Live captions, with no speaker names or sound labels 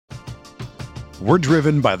We're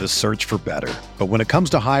driven by the search for better. But when it comes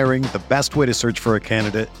to hiring, the best way to search for a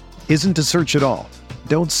candidate isn't to search at all.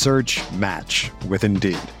 Don't search, match with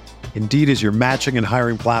Indeed. Indeed is your matching and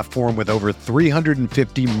hiring platform with over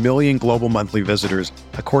 350 million global monthly visitors,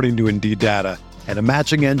 according to Indeed data, and a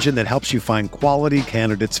matching engine that helps you find quality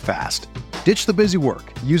candidates fast. Ditch the busy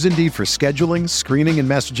work. Use Indeed for scheduling, screening, and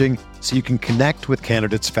messaging so you can connect with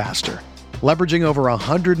candidates faster. Leveraging over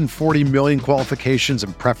 140 million qualifications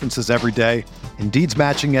and preferences every day, Indeed's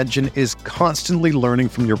matching engine is constantly learning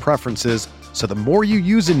from your preferences, so the more you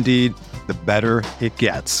use Indeed, the better it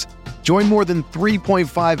gets. Join more than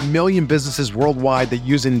 3.5 million businesses worldwide that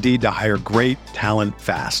use Indeed to hire great talent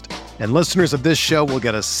fast. And listeners of this show will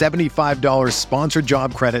get a $75 sponsored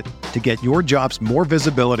job credit to get your jobs more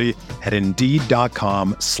visibility at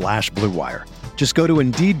Indeed.com/Blue Wire. Just go to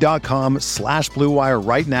Indeed.com/Blue Wire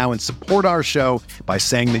right now and support our show by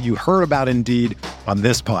saying that you heard about Indeed on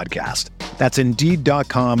this podcast. That's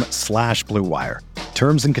Indeed.com/Blue Wire.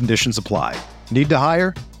 Terms and conditions apply. Need to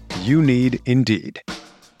hire? You need Indeed.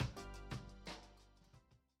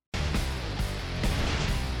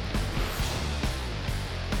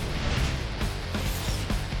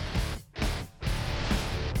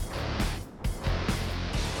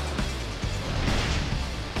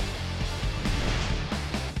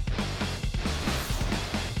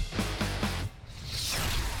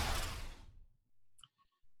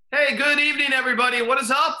 Hey, good evening, everybody. What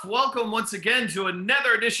is up? Welcome once again to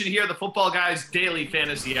another edition here of the Football Guys Daily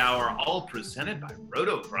Fantasy Hour, all presented by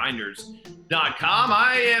RotoGrinders.com.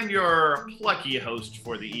 I am your plucky host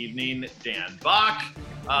for the evening, Dan Bach.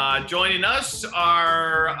 Joining us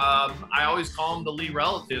are, I always call them the Lee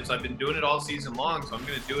relatives. I've been doing it all season long, so I'm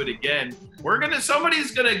going to do it again.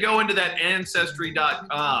 Somebody's going to go into that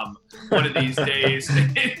Ancestry.com one of these days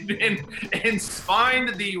and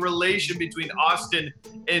find the relation between Austin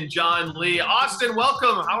and John Lee. Austin,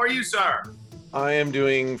 welcome. How are you, sir? I am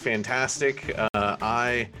doing fantastic.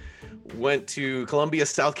 I went to Columbia,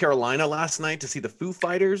 South Carolina last night to see the Foo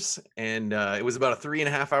Fighters, and it was about a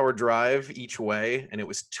 3.5-hour drive each way, and it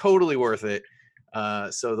was totally worth it.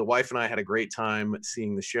 So the wife and I had a great time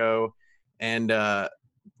seeing the show, and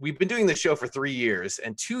we've been doing this show for 3 years.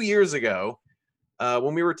 And 2 years ago,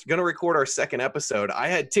 when we were going to record our second episode, I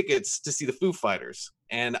had tickets to see the Foo Fighters,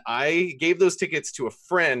 and I gave those tickets to a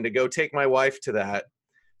friend to go take my wife to that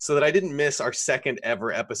so that I didn't miss our second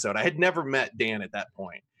ever episode. I had never met Dan at that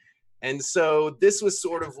point. And so this was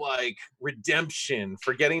sort of like redemption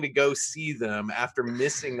for getting to go see them after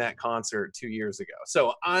missing that concert 2 years ago.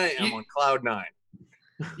 So I am on cloud nine.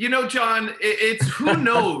 You know, John, it's who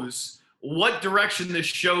knows what direction this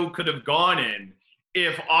show could have gone in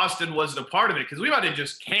if Austin wasn't a part of it, because we might have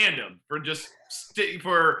just canned him for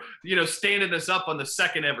standing us up on the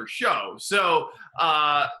second ever show. So,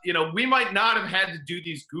 we might not have had to do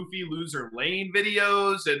these goofy loser lane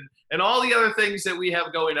videos and all the other things that we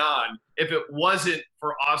have going on if it wasn't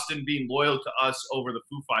for Austin being loyal to us over the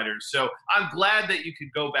Foo Fighters. So I'm glad that you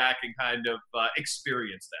could go back and kind of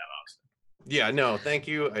experience that, Austin. Yeah, no, thank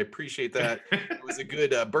you. I appreciate that. It was a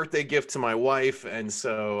good birthday gift to my wife, and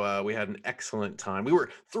so we had an excellent time. We were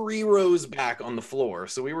 3 rows back on the floor,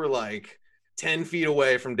 so we were like 10 feet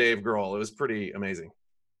away from Dave Grohl. It was pretty amazing.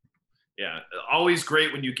 Yeah, always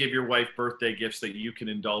great when you give your wife birthday gifts that you can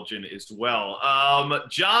indulge in as well.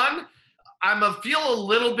 John, feel a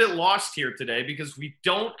little bit lost here today because we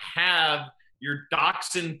don't have your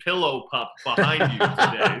dachshund pillow pup behind you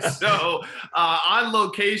today. So on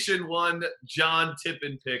location one, John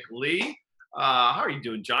Tippenpick Lee. How are you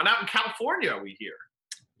doing, John? Out in California, are we here?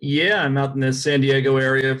 Yeah, I'm out in the San Diego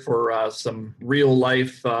area for some real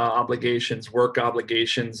life obligations, work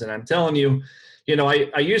obligations. And I'm telling you,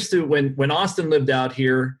 I used to, when Austin lived out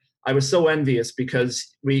here, I was so envious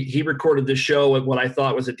because he recorded the show at what I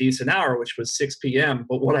thought was a decent hour, which was 6 p.m.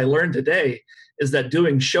 But what I learned today is that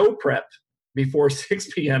doing show prep before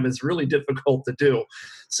 6 p.m. is really difficult to do.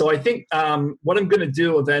 So I think what I'm going to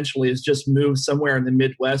do eventually is just move somewhere in the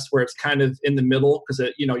Midwest where it's kind of in the middle,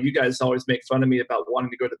 because, you guys always make fun of me about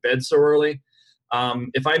wanting to go to bed so early.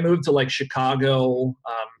 If I move to like Chicago,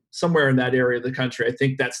 somewhere in that area of the country, I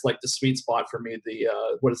think that's like the sweet spot for me, the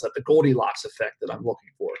Goldilocks effect that I'm looking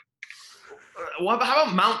for. How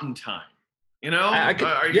about mountain time?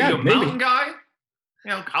 Are you a maybe. Mountain guy?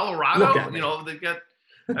 Colorado, they got...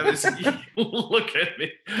 Look at me.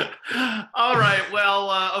 All right.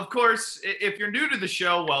 Well, of course, if you're new to the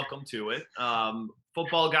show, welcome to it.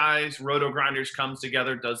 Football Guys, RotoGrinders comes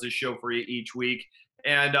together, does this show for you each week.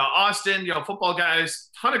 And Austin, Football Guys,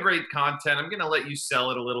 ton of great content. I'm going to let you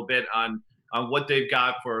sell it a little bit on what they've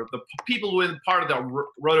got for the people who are part of the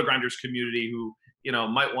RotoGrinders community who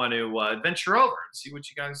might want to venture over and see what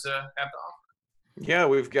you guys have to offer. Yeah,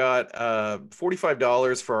 we've got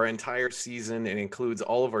 $45 for our entire season. It includes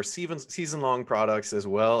all of our season-long products as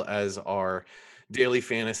well as our daily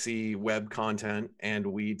fantasy web content. And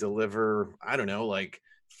we deliver, I don't know, like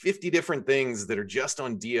 50 different things that are just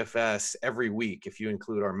on DFS every week, if you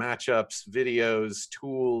include our matchups, videos,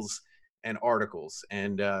 tools, and articles.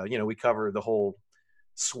 And, we cover the whole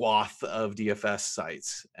swath of DFS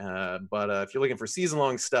sites. But if you're looking for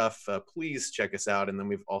season-long stuff, please check us out. And then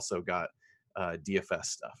we've also got DFS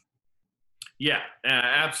stuff. Yeah,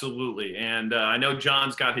 absolutely. And I know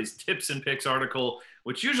John's got his tips and picks article,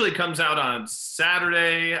 which usually comes out on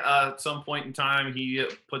Saturday at some point in time. He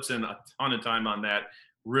puts in a ton of time on that.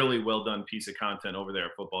 Really well done piece of content over there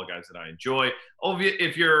at Football Guys that I enjoy.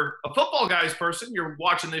 If you're a Football Guys person, you're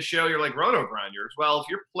watching this show, you're like RotoGrinders. Well, if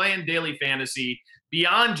you're playing daily fantasy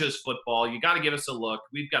beyond just football, you got to give us a look.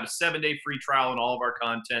 We've got a 7-day free trial on all of our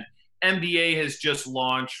content. NBA has just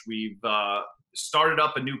launched. We've started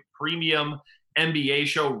up a new premium NBA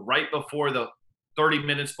show right before the 30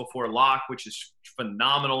 minutes before lock, which is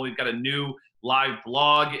phenomenal. We've got a new live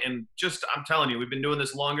blog, and I'm telling you, we've been doing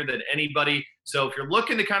this longer than anybody. So if you're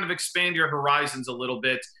looking to kind of expand your horizons a little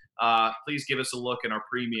bit, please give us a look in our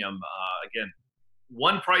premium. Again,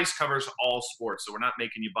 one price covers all sports, so we're not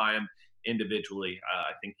making you buy them individually.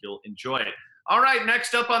 I think you'll enjoy it. All right,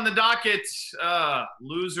 next up on the docket,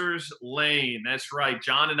 Losers Lane. That's right.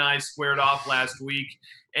 John and I squared off last week,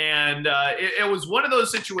 and it was one of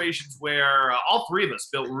those situations where all three of us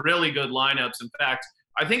built really good lineups. In fact,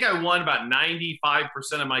 I think I won about 95%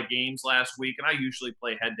 of my games last week, and I usually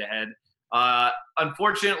play head-to-head.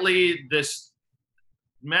 Unfortunately, this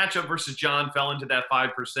matchup versus John fell into that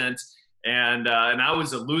 5%, and I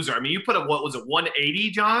was a loser. I mean, you put up, what was it,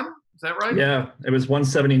 180, John? Is that right? Yeah, it was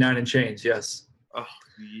 179 and change. Yes. Oh,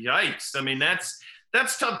 yikes! I mean, that's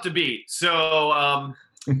tough to beat. So,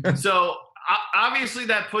 so obviously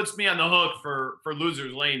that puts me on the hook for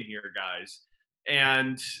Losers Lane here, guys.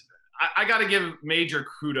 And I got to give major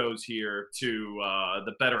kudos here to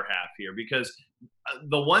the better half here, because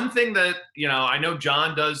the one thing that I know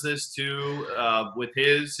John does this too with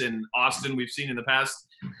his, and Austin we've seen in the past.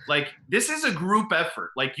 Like, this is a group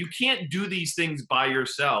effort. Like, you can't do these things by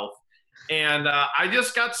yourself. And I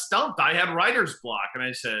just got stumped. I had writer's block, and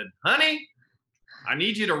I said, honey, I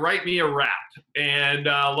need you to write me a rap. And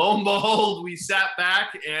lo and behold, we sat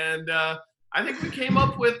back, and I think we came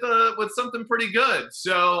up with something pretty good.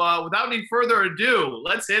 So without any further ado,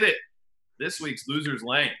 let's hit it. This week's Losers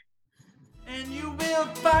Lane. And you will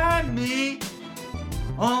find me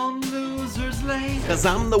on Losers Lane. Cause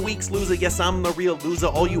I'm the week's loser, yes, I'm the real loser.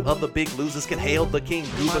 All you other big losers can hail the king.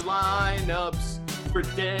 My lineups were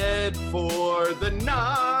dead for the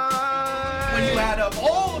night. When you add up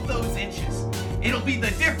all of those inches, it'll be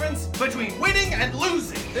the difference between winning and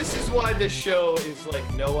losing. This is why this show is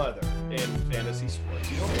like no other in fantasy sports.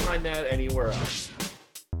 You don't find that anywhere else.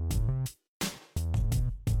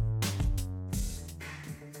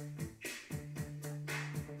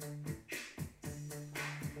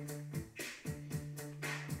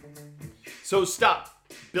 So stop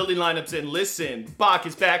building lineups and listen. Bach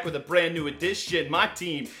is back with a brand new edition. My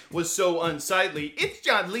team was so unsightly. It's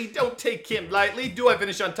John Lee, don't take him lightly. Do I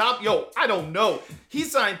finish on top? Yo, I don't know.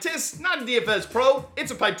 He's scientist, not a DFS pro.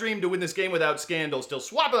 It's a pipe dream to win this game without scandal. Still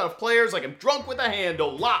swapping off players like I'm drunk with a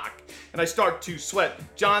handle. Lock. And I start to sweat.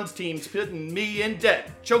 John's team's putting me in debt.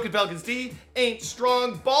 Choking Falcons D ain't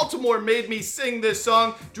strong. Baltimore made me sing this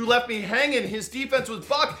song. Drew left me hanging. His defense was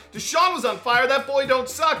buck. Deshaun was on fire. That boy don't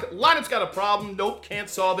suck. Lineup's got a problem. Nope, can't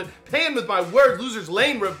solve it. Paying with my words. Losers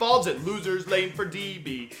Lane revolves at Losers Lane for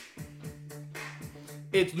DB.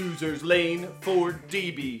 It's Losers Lane for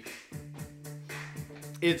DB.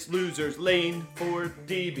 It's Losers Lane for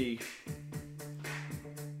DB.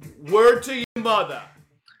 Word to your mother.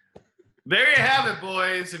 There you have it,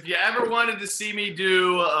 boys. If you ever wanted to see me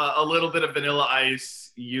do a little bit of Vanilla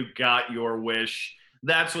Ice, you got your wish.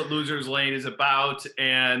 That's what Losers Lane is about.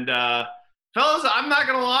 And fellas, I'm not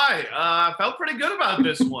gonna lie, I felt pretty good about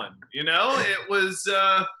this one. It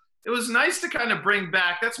was nice to kind of bring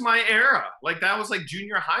back. That's my era. Like, that was like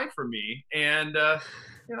junior high for me. And I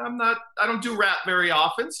don't do rap very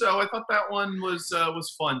often, so I thought that one was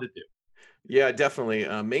fun to do. Yeah, definitely.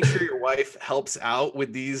 Make sure your wife helps out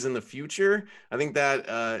with these in the future. I think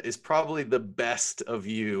that is probably the best of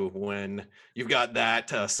you when you've got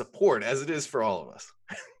that support, as it is for all of us.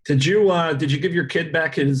 Did you give your kid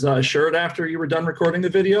back his shirt after you were done recording the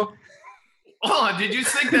video? Oh, did you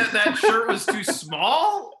think that shirt was too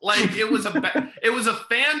small? Like, it was a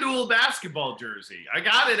FanDuel basketball jersey. I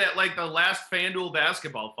got it at like the last FanDuel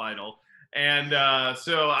basketball final. And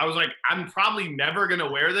so I was like, I'm probably never going to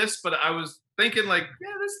wear this, but I was thinking like,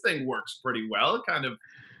 yeah, this thing works pretty well. It kind of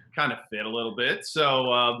fit a little bit.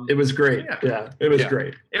 So it was great. Yeah, it was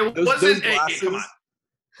great. It Those wasn't glasses, come on.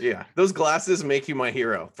 Yeah, those glasses make you my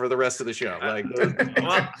hero for the rest of the show. Like,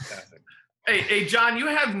 fantastic. Hey, John, you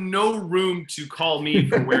have no room to call me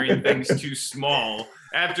for wearing things too small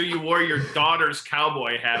after you wore your daughter's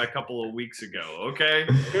cowboy hat a couple of weeks ago, okay?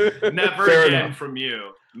 Never Fair again enough. from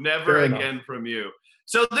you. Never Fair again enough. from you.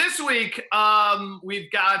 So this week,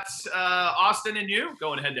 we've got Austin and you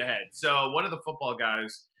going head-to-head. So one of the football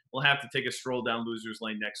guys will have to take a stroll down loser's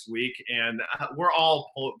lane next week, and we're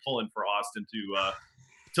all pulling for Austin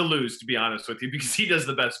to lose, to be honest with you, because he does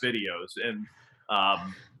the best videos. And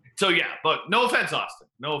so yeah, but no offense, Austin.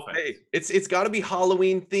 No offense. Hey, it's got to be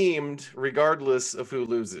Halloween themed, regardless of who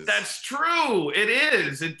loses. That's true. It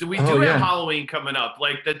is. We Oh, do yeah. have Halloween coming up.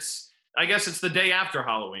 Like I guess it's the day after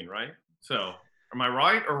Halloween, right? So am I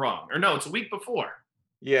right or wrong? Or no, it's a week before.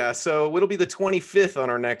 Yeah, so it'll be the 25th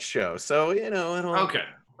on our next show. So it'll. Okay.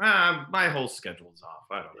 My whole schedule's off.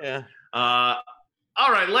 I don't know. Yeah.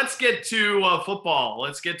 All right, let's get to football.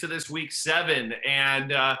 Let's get to this week 7.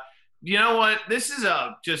 And you know what? This is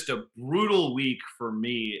just a brutal week for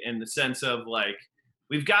me in the sense of like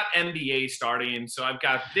we've got NBA starting, so I've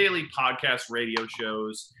got daily podcast radio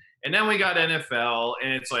shows, and then we got NFL,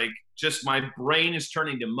 and it's like just my brain is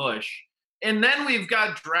turning to mush. And then we've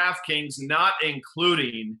got DraftKings, not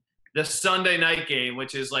including the Sunday night game,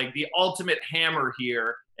 which is like the ultimate hammer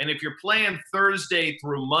here. And if you're playing Thursday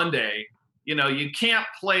through Monday, you can't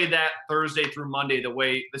play that Thursday through Monday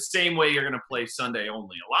the same way you're going to play Sunday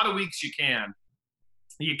only. A lot of weeks you can.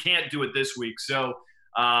 You can't do it this week. So,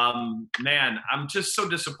 man, I'm just so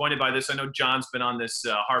disappointed by this. I know John's been on this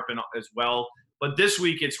harping as well. But this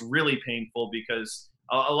week it's really painful because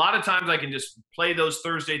a lot of times I can just play those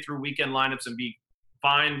Thursday through weekend lineups and be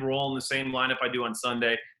fine rolling the same lineup I do on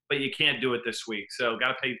Sunday. But you can't do it this week. So got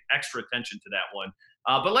to pay extra attention to that one.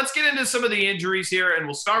 But let's get into some of the injuries here, and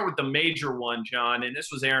we'll start with the major one, John. And this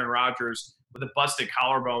was Aaron Rodgers with a busted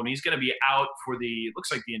collarbone. He's going to be out for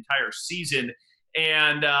looks like the entire season.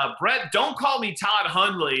 And Brett, don't call me Todd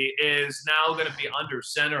Hundley, is now going to be under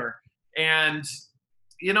center. And,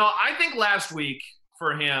 I think last week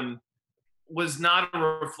for him was not a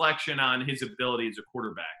reflection on his ability as a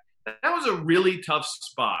quarterback. That was a really tough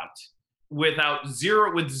spot with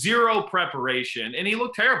zero preparation, and he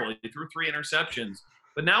looked terrible. He threw 3 interceptions.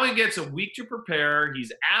 But now he gets a week to prepare.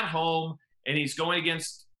 He's at home, and he's going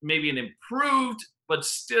against maybe an improved, but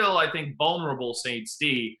still, I think, vulnerable Saints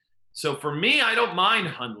D. So for me, I don't mind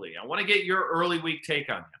Hundley. I want to get your early week take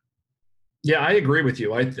on him. Yeah, I agree with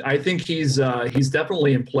you. I think he's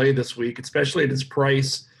definitely in play this week, especially at his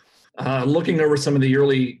price. Looking over some of the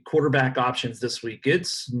early quarterback options this week,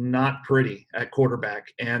 it's not pretty at quarterback,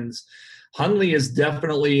 and Hundley is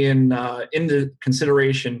definitely in the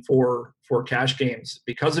consideration for cash games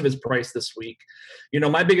because of his price this week.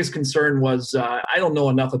 My biggest concern was I don't know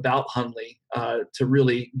enough about Hundley to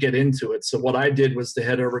really get into it. So what I did was to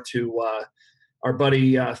head over to our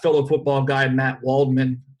buddy, fellow football guy, Matt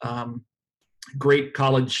Waldman, great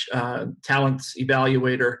college talent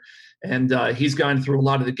evaluator. And he's gone through a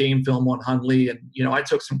lot of the game film on Hundley. And, I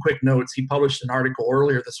took some quick notes. He published an article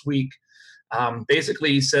earlier this week.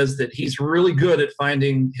 Basically, he says that he's really good at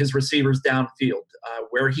finding his receivers downfield.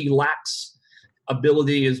 Where he lacks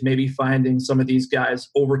ability is maybe finding some of these guys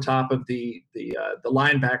over top of the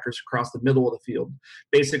linebackers across the middle of the field,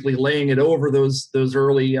 basically laying it over those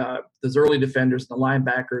early defenders and the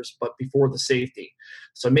linebackers, but before the safety.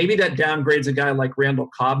 So maybe that downgrades a guy like Randall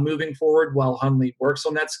Cobb moving forward while Hundley works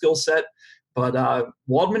on that skill set. But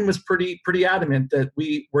Waldman was pretty adamant that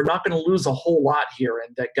we're not going to lose a whole lot here,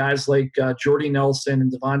 and that guys like Jordy Nelson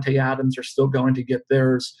and Devontae Adams are still going to get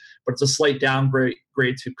theirs, but it's a slight downgrade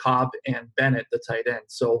to Cobb and Bennett, the tight end.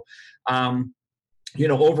 So,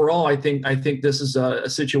 overall, I think this is a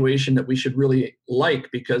situation that we should really like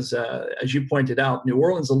because, as you pointed out, New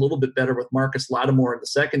Orleans a little bit better with Marcus Lattimore in the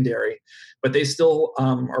secondary, but they still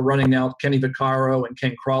are running out Kenny Vaccaro and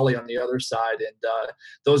Ken Crawley on the other side, and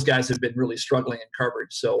those guys have been really struggling in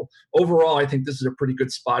coverage. So overall, I think this is a pretty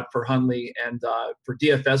good spot for Hundley, and for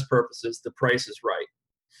DFS purposes, the price is right.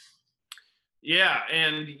 Yeah,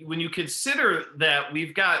 and when you consider that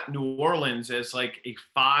we've got New Orleans as like a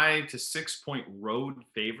 5 to 6 point road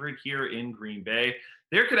favorite here in Green Bay,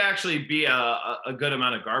 there could actually be a good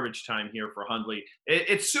amount of garbage time here for Hundley.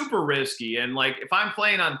 It's super risky, and like if I'm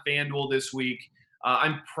playing on FanDuel this week,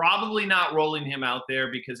 I'm probably not rolling him out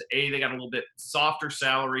there because A, they got a little bit softer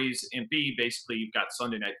salaries, and B, basically you've got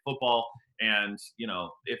Sunday Night Football, And,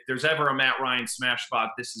 if there's ever a Matt Ryan smash spot,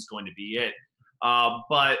 this is going to be it.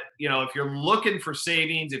 But, if you're looking for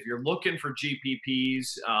savings, if you're looking for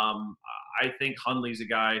GPPs, I think Hundley's a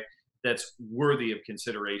guy that's worthy of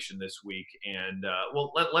consideration this week. And,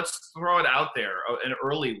 let's throw it out there, an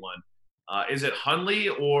early one. Is it Hundley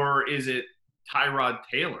or is it Tyrod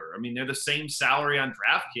Taylor? I mean, they're the same salary on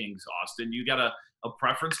DraftKings, Austin. You got a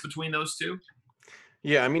preference between those two?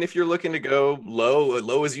 Yeah, I mean, if you're looking to go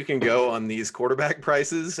low as you can go on these quarterback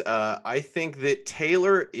prices, I think that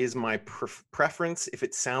Taylor is my preference if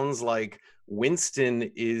it sounds like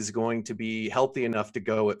Winston is going to be healthy enough to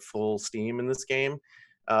go at full steam in this game.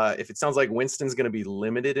 If it sounds like Winston's going to be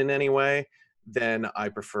limited in any way, then I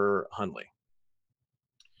prefer Hundley.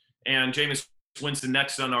 And Jameis Winston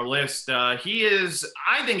next on our list. I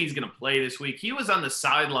think he's going to play this week. He was on the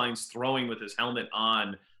sidelines throwing with his helmet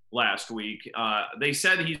on last week. They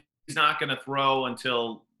said he's not going to throw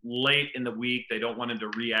until late in the week. They don't want him to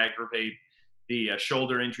re-aggravate the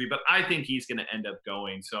shoulder injury, but I think he's going to end up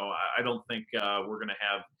going. So I don't think we're going to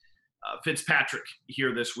have Fitzpatrick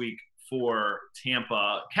here this week for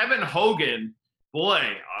Tampa. Kevin Hogan, boy,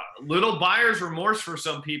 little buyer's remorse for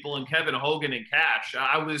some people in Kevin Hogan and cash.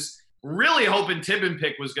 I was really hoping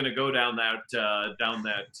Tibbenpick was going to go down that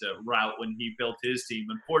route when he built his team.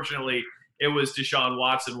 Unfortunately, it was Deshaun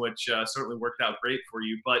Watson, which certainly worked out great for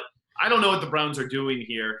you. But I don't know what the Browns are doing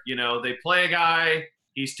here. They play a guy,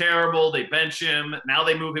 he's terrible, they bench him. Now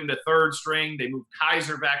they move him to third string. They move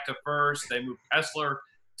Kaiser back to first. They move Kessler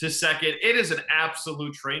to second. It is an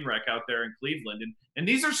absolute train wreck out there in Cleveland. And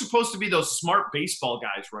these are supposed to be those smart baseball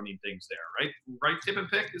guys running things there, right? Right, Tip and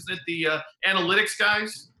Pick? Isn't it the analytics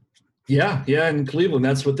guys? Yeah, in Cleveland,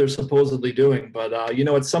 that's what they're supposedly doing. But,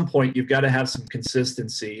 at some point, you've got to have some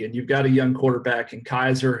consistency. And you've got a young quarterback in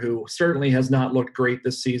Kaiser who certainly has not looked great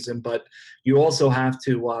this season. But you also have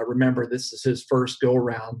to remember this is his first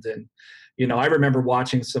go-round. And, I remember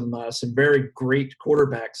watching some very great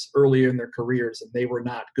quarterbacks earlier in their careers, and they were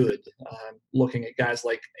not good. Looking at guys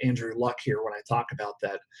like Andrew Luck here when I talk about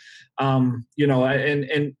that.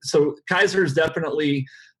 And so Kaiser's definitely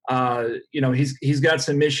 – he's got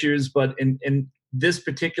some issues, but in this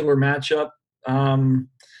particular matchup,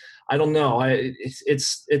 I don't know.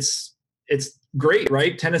 It's great,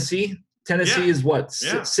 right? Tennessee is what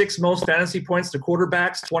sixth most fantasy points to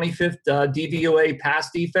quarterbacks, 25th DVOA pass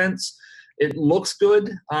defense. It looks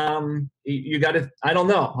good. You got to. I don't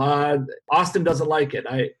know. Austin doesn't like it.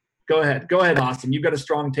 Go ahead, Austin. You've got a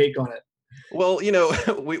strong take on it. Well,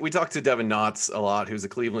 we talked to Devin Knotts a lot, who's a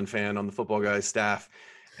Cleveland fan on the Football Guys staff.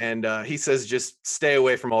 And he says just stay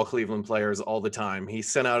away from all Cleveland players all the time. He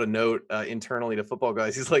sent out a note internally to Football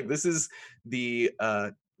Guys. He's like, this is the,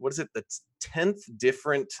 the 10th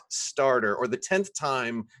different starter, or the 10th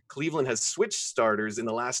time Cleveland has switched starters in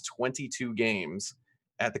the last 22 games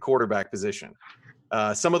at the quarterback position.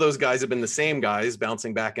 Some of those guys have been the same guys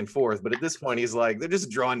bouncing back and forth. But at this point, he's like, they're just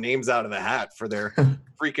drawing names out of the hat for their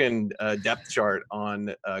freaking depth chart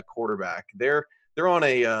on quarterback. They're on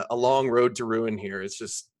a long road to ruin here.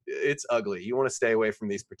 It's ugly. You want to stay away from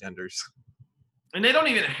these pretenders. And they don't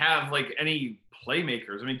even have any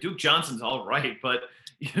playmakers. I mean, Duke Johnson's all right, but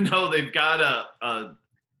they've got a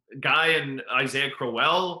guy in Isaiah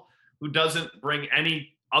Crowell who doesn't bring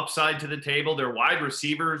any upside to the table. Their wide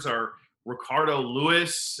receivers are Ricardo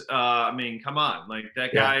Lewis. I mean, come on,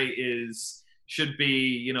 that guy should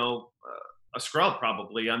be a scrub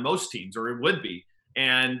probably on most teams, or it would be.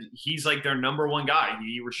 And he's their number one guy.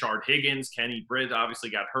 Rashard Higgins, Kenny Britt obviously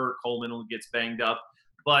got hurt. Coleman gets banged up.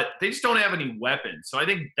 But they just don't have any weapons. So I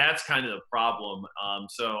think that's kind of the problem.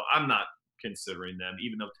 So I'm not considering them,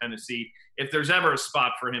 even though Tennessee, if there's ever a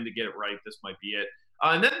spot for him to get it right, this might be it.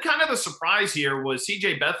 And then kind of the surprise here was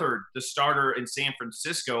C.J. Beathard, the starter in San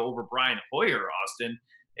Francisco, over Brian Hoyer, Austin.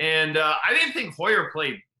 And I didn't think Hoyer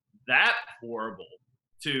played that horrible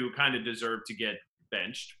to kind of deserve to get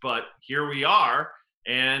benched. But here we are.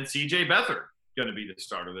 And C.J. Beathard going to be the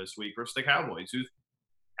starter this week versus the Cowboys, who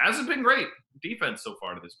hasn't been great defense so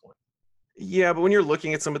far to this point. Yeah, but when you're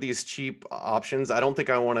looking at some of these cheap options, I don't think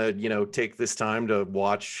I want to, take this time to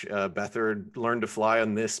watch Beathard learn to fly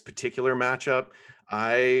on this particular matchup.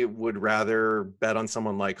 I would rather bet on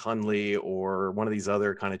someone like Hundley or one of these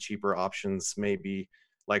other kind of cheaper options, maybe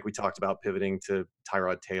like we talked about pivoting to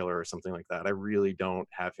Tyrod Taylor or something like that. I really don't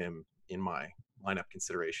have him in my lineup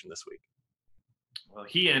consideration this week. Well,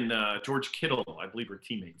 he and George Kittle, I believe, are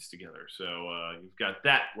teammates together. So you've got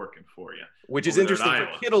that working for you. Which is interesting for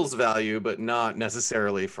Kittle's value, but not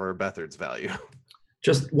necessarily for Beathard's value.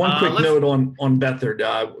 Just one quick note on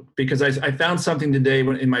Beathard, because I found something today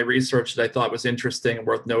in my research that I thought was interesting and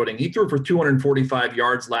worth noting. He threw for 245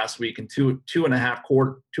 yards last week in two and a half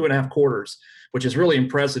quarters, which is really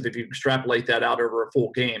impressive if you extrapolate that out over a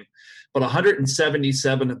full game. But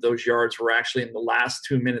 177 of those yards were actually in the last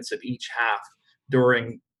 2 minutes of each half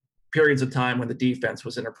during periods of time when the defense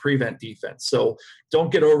was in a prevent defense. So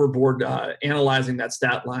don't get overboard analyzing that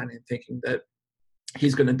stat line and thinking that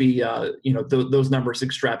he's going to be, those numbers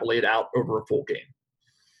extrapolate out over a full game.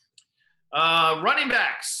 Running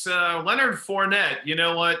backs, Leonard Fournette, you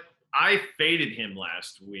know what? I faded him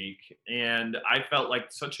last week, and I felt like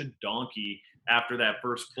such a donkey after that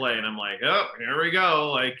first play. And I'm like, oh, here we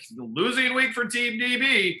go. Like, losing week for Team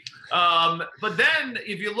DB. But then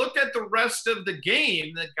if you looked at the rest of the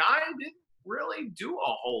game, the guy didn't really do a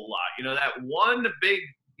whole lot. That one big,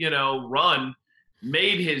 run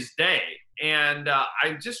made his day. And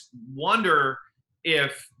I just wonder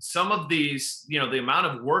if some of these, the amount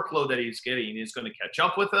of workload that he's getting is going to catch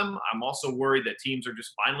up with him. I'm also worried that teams are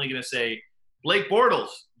just finally going to say, Blake Bortles,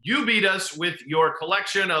 you beat us with your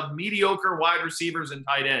collection of mediocre wide receivers and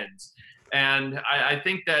tight ends. And I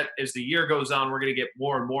think that as the year goes on, we're going to get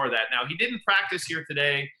more and more of that. Now, he didn't practice here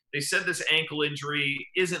today. They said this ankle injury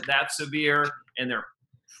isn't that severe, and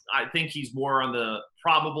I think he's more on the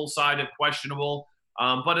probable side of questionable.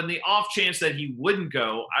 But in the off chance that he wouldn't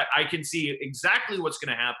go, I can see exactly what's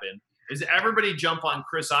going to happen is everybody jump on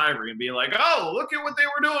Chris Ivory and be like, oh, look at what they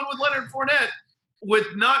were doing with Leonard Fournette, with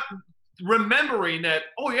not remembering that,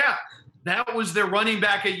 oh, yeah, that was their running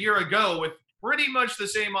back a year ago with pretty much the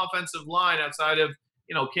same offensive line outside of,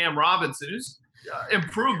 Cam Robinson, who's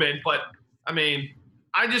improvement. But, I mean,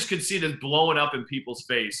 I just could see this blowing up in people's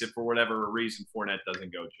face if for whatever reason Fournette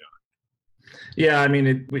doesn't go, John. Yeah, I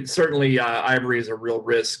mean, certainly Ivory is a real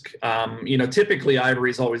risk. Typically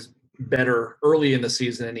Ivory is always better early in the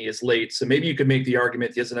season than he is late. So maybe you could make the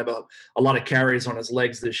argument he doesn't have a lot of carries on his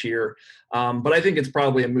legs this year. But I think it's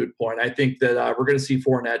probably a moot point. I think that we're going to see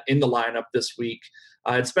Fournette in the lineup this week,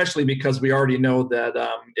 especially because we already know that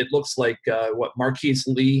it looks like Marquise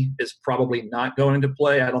Lee is probably not going to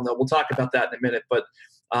play. I don't know. We'll talk about that in a minute. But,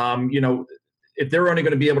 if they're only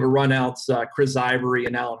going to be able to run out Chris Ivory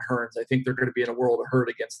and Allen Hurns, I think they're going to be in a world of hurt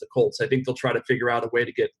against the Colts. I think they'll try to figure out a way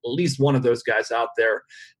to get at least one of those guys out there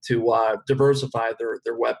to diversify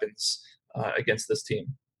their weapons against this team.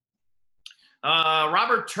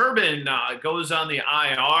 Robert Turbin goes on the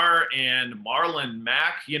IR, and Marlon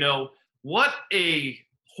Mack. What a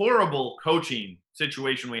horrible coaching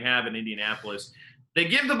situation we have in Indianapolis. They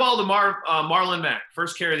give the ball to Marlon Mack,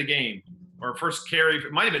 first carry of the game. Or first carry,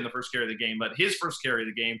 it might have been the first carry of the game, but his first carry of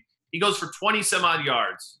the game, he goes for 20-some-odd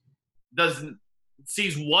yards.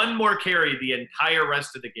 Sees one more carry the entire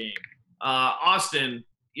rest of the game. Austin,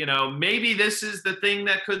 maybe this is the thing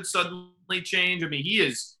that could suddenly change. I mean, he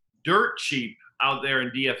is dirt cheap out there in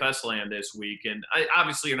DFS land this week, and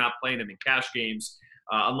obviously you're not playing him in cash games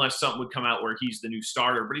unless something would come out where he's the new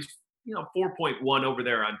starter. But he's 4.1 over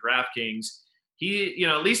there on DraftKings. He,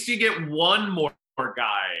 at least you get one more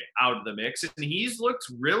guy out of the mix, and he's looked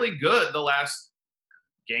really good the last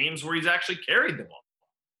games where he's actually carried the ball.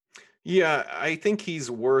 Yeah, I think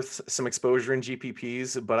he's worth some exposure in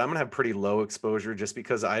GPPs, but I'm going to have pretty low exposure just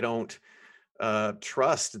because I don't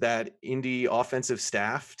trust that Indy offensive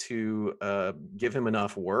staff to give him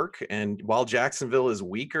enough work. And while Jacksonville is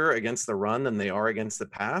weaker against the run than they are against the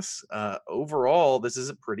pass, overall, this is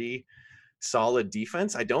a pretty solid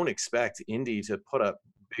defense. I don't expect Indy to put up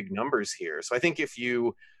big numbers here. So I think if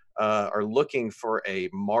you are looking for a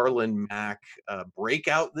Marlon Mack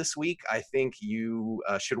breakout this week, I think you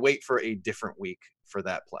should wait for a different week for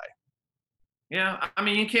that play. Yeah, I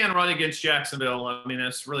mean, you can run against Jacksonville. I mean,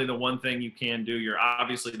 that's really the one thing you can do. You're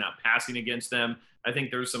obviously not passing against them. I think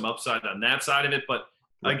there's some upside on that side of it. But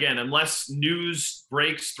again, unless news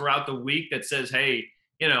breaks throughout the week that says, hey,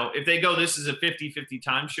 if they go, this is a 50-50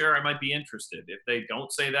 timeshare, I might be interested. If they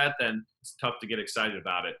don't say that, then it's tough to get excited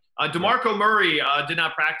about it. DeMarco Murray did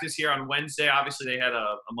not practice here on Wednesday. Obviously, they had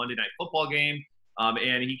a Monday Night Football game,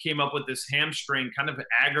 and he came up with this hamstring, kind of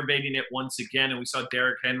aggravating it once again. And we saw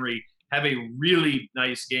Derrick Henry have a really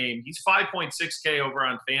nice game. He's 5.6K over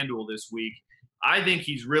on FanDuel this week. I think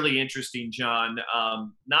he's really interesting, John.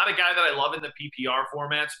 Not a guy that I love in the PPR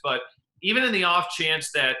formats, but even in the off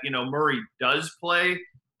chance that, Murray does play,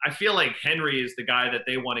 I feel like Henry is the guy that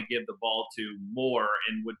they want to give the ball to more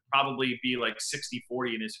and would probably be like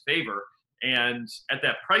 60-40 in his favor. And at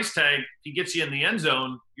that price tag, if he gets you in the end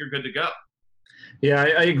zone, you're good to go. Yeah,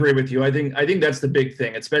 I agree with you. I think that's the big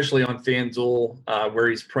thing, especially on FanDuel, where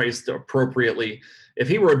he's priced appropriately. If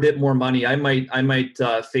he were a bit more money, I might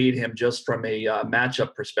fade him just from a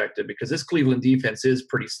matchup perspective, because this Cleveland defense is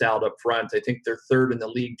pretty stout up front. I think they're third in the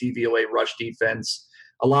league DVOA rush defense,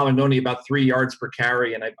 allowing only about 3 yards per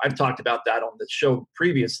carry. And I've talked about that on the show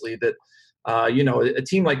previously, that a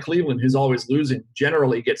team like Cleveland, who's always losing,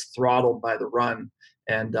 generally gets throttled by the run,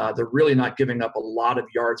 and they're really not giving up a lot of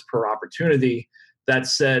yards per opportunity. That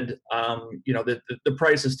said, the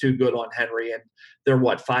price is too good on Henry, and they're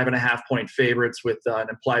 5.5-point favorites with an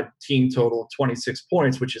implied team total of 26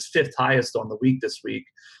 points, which is fifth highest on the week this week.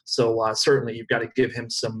 So certainly you've got to give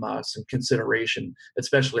him some consideration,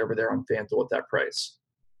 especially over there on FanDuel at that price.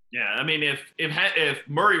 Yeah, I mean, if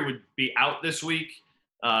Murray would be out this week,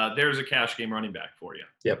 there's a cash game running back for you.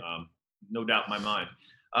 Yep. No doubt in my mind.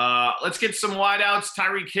 Let's get some wideouts.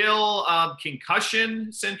 Tyreek Hill,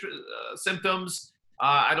 concussion symptoms.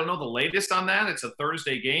 I don't know the latest on that. It's a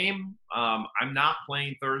Thursday game. I'm not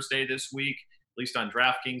playing Thursday this week, at least on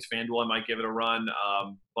DraftKings. FanDuel, I might give it a run,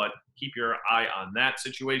 but keep your eye on that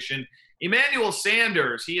situation. Emmanuel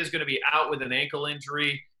Sanders, he is going to be out with an ankle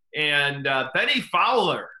injury. And Benny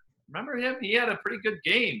Fowler, remember him? He had a pretty good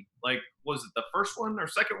game. Was it the first one or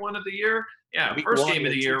second one of the year? Yeah, first game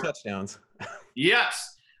of the year. 2 touchdowns.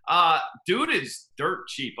 Yes. Dude is dirt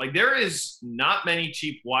cheap. There is not many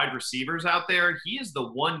cheap wide receivers out there. He is the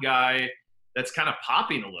one guy that's kind of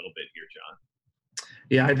popping a little bit here, John.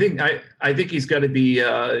 Yeah, I think he's got to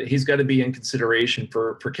be in consideration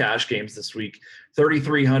for cash games this week.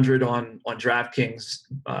 3,300 on DraftKings,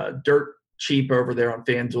 dirt cheap over there on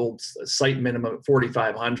FanDuel, site minimum at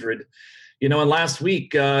 4,500. And last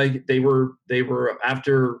week they were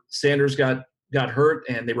after Sanders got hurt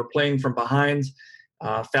and they were playing from behind.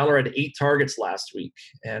 Fowler had 8 targets last week,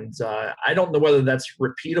 and I don't know whether that's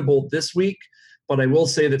repeatable this week, but I will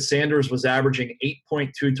say that Sanders was averaging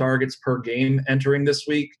 8.2 targets per game entering this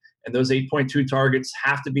week, and those 8.2 targets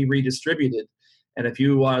have to be redistributed. And if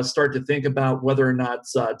you start to think about whether or not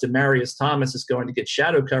Demaryius Thomas is going to get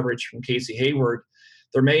shadow coverage from Casey Hayward,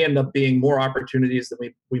 there may end up being more opportunities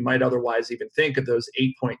than we might otherwise even think of those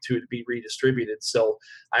 8.2 to be redistributed. So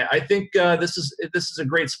I think this is a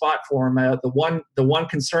great spot for him. The one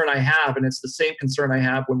concern I have, and it's the same concern I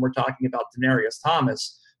have when we're talking about Demaryius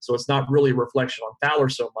Thomas, so it's not really a reflection on Fowler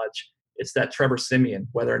so much. It's that Trevor Siemian,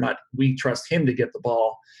 whether or not we trust him to get the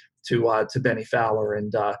ball to Benny Fowler.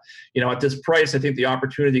 And at this price, I think the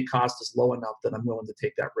opportunity cost is low enough that I'm willing to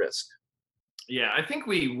take that risk. Yeah, I think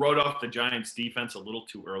we wrote off the Giants defense a little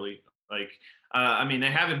too early. They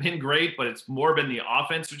haven't been great, but it's more been the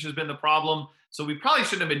offense which has been the problem. So we probably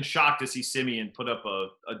shouldn't have been shocked to see Siemian put up a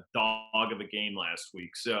dog of a game last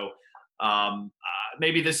week. So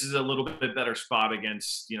maybe this is a little bit better spot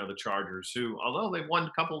against the Chargers, who, although they've won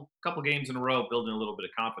a couple games in a row, building a little bit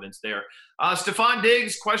of confidence there. Stephon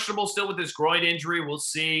Diggs, questionable still with his groin injury. We'll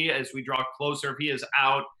see as we draw closer if he is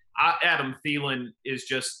out. Adam Thielen is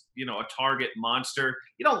just, a target monster.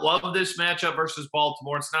 You don't love this matchup versus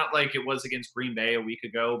Baltimore. It's not like it was against Green Bay a week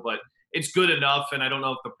ago, but it's good enough, and I don't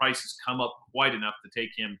know if the price has come up quite enough to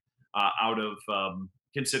take him out of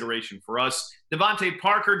consideration for us. Devontae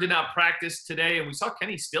Parker did not practice today, and we saw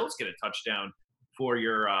Kenny Stills get a touchdown for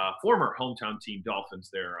your former hometown team, Dolphins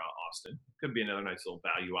there, Austin. Could be another nice little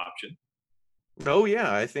value option. Oh,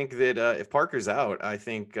 yeah. I think that if Parker's out, I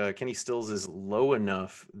think Kenny Stills is low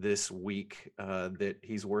enough this week that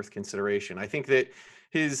he's worth consideration. I think that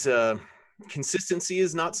his consistency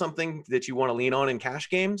is not something that you want to lean on in cash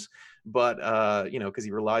games, but, because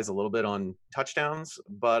he relies a little bit on touchdowns.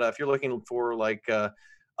 But if you're looking for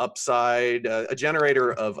upside, a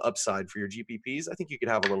generator of upside for your GPPs, I think you could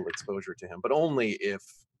have a little exposure to him, but only if,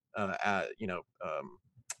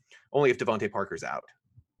 only if Devontae Parker's out.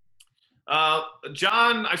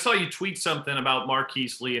 John, I saw you tweet something about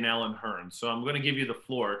Marquise Lee and Alan Hearns, so I'm going to give you the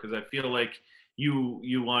floor because I feel like you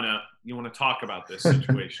want to talk about this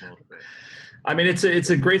situation a little bit. I mean, it's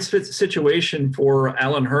a great situation for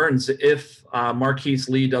Alan Hearns if Marquise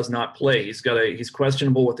Lee does not play. He's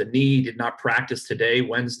questionable with a knee. He did not practice today,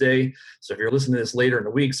 Wednesday. So if you're listening to this later in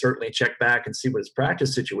the week, certainly check back and see what his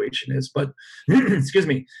practice situation is. But excuse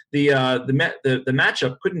me, the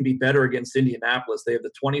matchup couldn't be better against Indianapolis. They have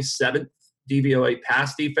the 27th DVOA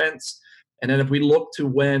pass defense. And then if we look to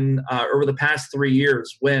when over the past 3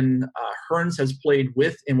 years, when Hearns has played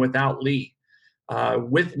with and without Lee.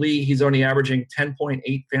 With Lee, he's only averaging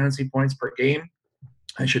 10.8 fantasy points per game.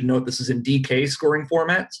 I should note this is in DK scoring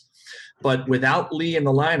formats. But without Lee in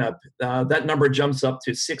the lineup, that number jumps up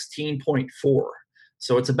to 16.4.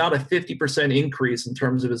 So it's about a 50% increase in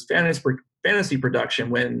terms of his fantasy production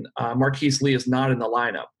when Marquise Lee is not in the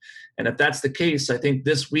lineup. And if that's the case, I think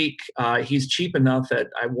this week he's cheap enough at,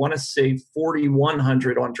 I want to say,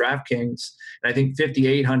 4,100 on DraftKings, and I think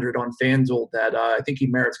 5,800 on FanDuel that I think he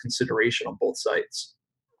merits consideration on both sites.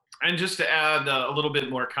 And just to add a little bit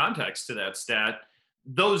more context to that stat,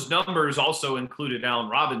 those numbers also included Allen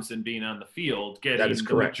Robinson being on the field, getting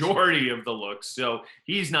the majority of the looks. So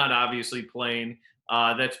he's not obviously playing.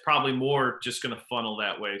 That's probably more just going to funnel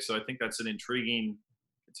that way. So I think that's an intriguing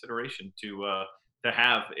consideration to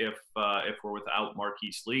have if we're without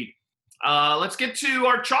Marquise Lee. Let's get to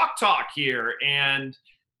our chalk talk here, and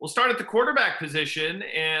we'll start at the quarterback position.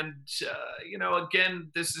 And again,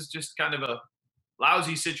 this is just kind of a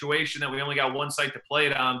lousy situation that we only got one site to play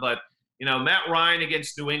it on, but Matt Ryan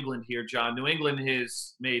against New England here, John. New England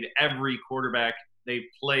has made every quarterback they've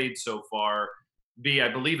played so far be, I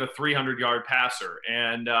believe, a 300-yard passer.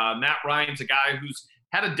 And Matt Ryan's a guy who's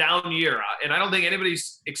had a down year, and I don't think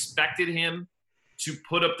anybody's expected him to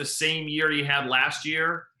put up the same year he had last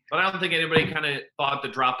year, but I don't think anybody kind of thought the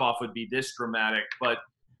drop-off would be this dramatic. But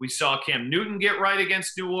we saw Cam Newton get right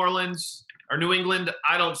against New England.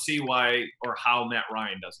 I don't see why or how Matt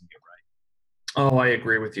Ryan doesn't get right. Oh, I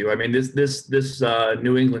agree with you. I mean, this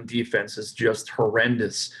New England defense is just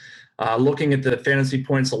horrendous. Looking at the fantasy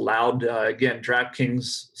points allowed, again,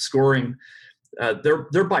 DraftKings scoring,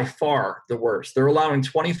 they're by far the worst. They're allowing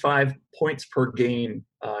 25 points per game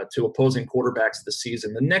to opposing quarterbacks this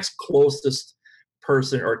season. The next closest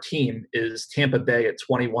person or team is Tampa Bay at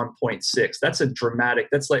 21.6.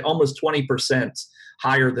 That's like almost 20%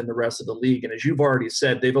 higher than the rest of the league. And as you've already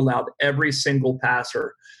said, they've allowed every single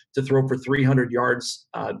passer to throw for 300 yards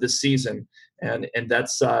this season. And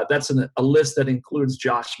that's a list that includes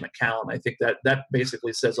Josh McCown. I think that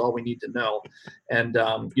basically says all we need to know. And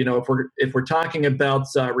if we're talking about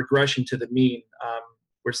regression to the mean,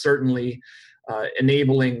 we're certainly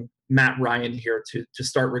enabling Matt Ryan here to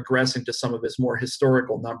start regressing to some of his more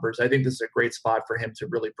historical numbers. I think this is a great spot for him to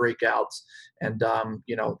really break out. And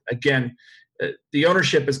again, the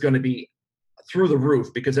ownership is going to be through the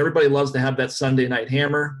roof because everybody loves to have that Sunday night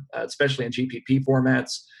hammer, especially in GPP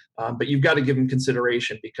formats. But you've got to give him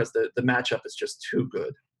consideration because the matchup is just too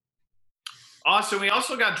good. Awesome. We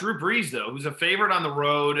also got Drew Brees, though, who's a favorite on the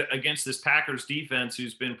road against this Packers defense,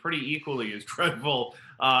 who's been pretty equally as dreadful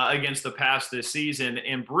against the pass this season.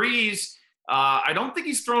 And Brees, I don't think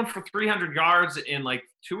he's thrown for 300 yards in like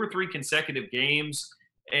 2 or 3 consecutive games.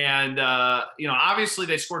 And, obviously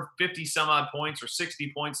they scored 50 some odd points or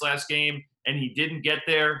 60 points last game, and he didn't get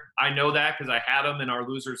there. I know that because I had him in our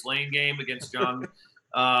Losers Lane game against John.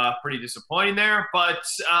 Pretty disappointing there, but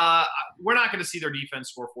we're not going to see their defense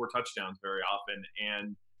score 4 touchdowns very often.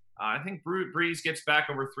 And I think Brees gets back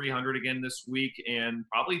over 300 again this week and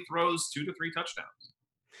probably throws 2 to 3 touchdowns.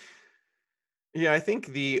 Yeah, I think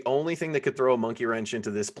the only thing that could throw a monkey wrench into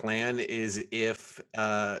this plan is if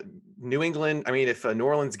New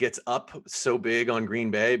Orleans gets up so big on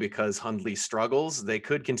Green Bay because Hundley struggles, they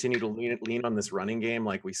could continue to lean on this running game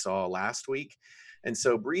like we saw last week. And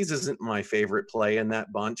so Brees isn't my favorite play in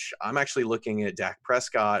that bunch. I'm actually looking at Dak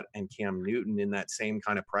Prescott and Cam Newton in that same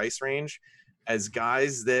kind of price range as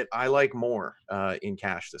guys that I like more in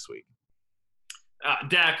cash this week.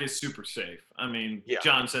 Dak is super safe. I mean, yeah.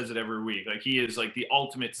 John says it every week. Like, he is like the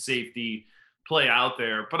ultimate safety play out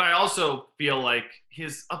there. But I also feel like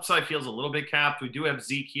his upside feels a little bit capped. We do have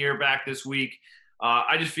Zeke here back this week.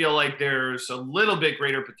 I just feel like there's a little bit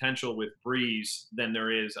greater potential with Brees than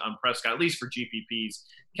there is on Prescott, at least for GPPs.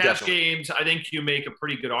 Cash games, I think you make a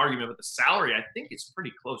pretty good argument, but the salary, I think it's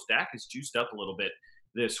pretty close. Dak is juiced up a little bit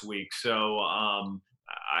this week. So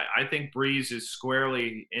I think Brees is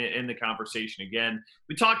squarely in the conversation again.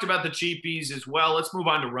 We talked about the cheapies as well. Let's move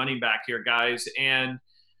on to running back here, guys. And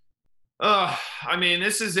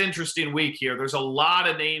this is an interesting week here. There's a lot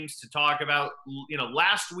of names to talk about.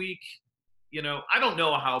 Last week, I don't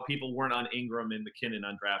know how people weren't on Ingram and McKinnon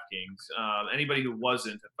on DraftKings. Anybody who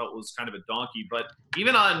wasn't, I felt was kind of a donkey. But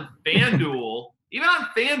even on FanDuel,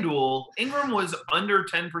 Ingram was under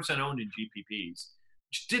 10% owned in GPPs,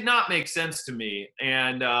 which did not make sense to me.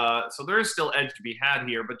 And so there is still edge to be had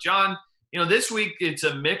here. But John, this week it's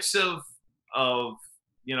a mix of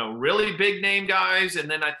really big name guys,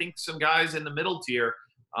 and then I think some guys in the middle tier.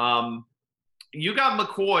 You got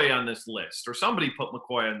McCoy on this list, or somebody put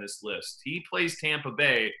McCoy on this list. He plays Tampa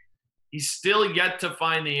Bay. He's still yet to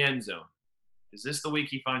find the end zone. Is this the week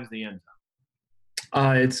he finds the end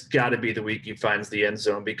zone? It's got to be the week he finds the end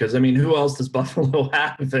zone because, who else does Buffalo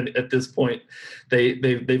have at this point?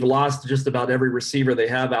 They've lost just about every receiver they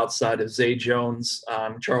have outside of Zay Jones.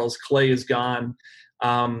 Charles Clay is gone.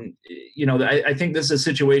 I think this is a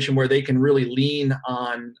situation where they can really lean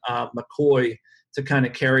on McCoy to kind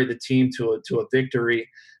of carry the team to a victory.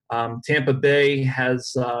 Tampa Bay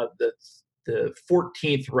has the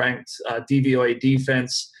 14th ranked DVOA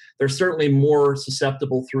defense. They're certainly more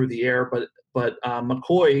susceptible through the air, but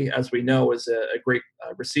McCoy, as we know, is a great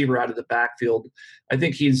receiver out of the backfield. I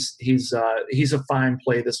think he's a fine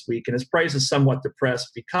play this week, and his price is somewhat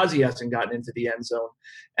depressed because he hasn't gotten into the end zone.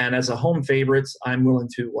 And as a home favorite, I'm willing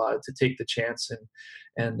to take the chance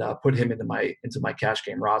and put him into my cash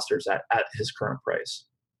game rosters at his current price.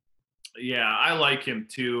 Yeah, I like him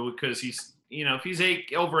too because he's if he's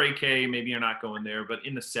over 8K, maybe you're not going there, but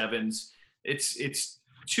in the 7s, it's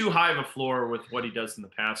too high of a floor with what he does in the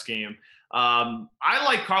pass game. I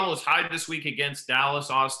like Carlos Hyde this week against Dallas,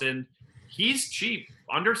 Austin. He's cheap,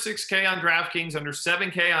 under 6K on DraftKings, under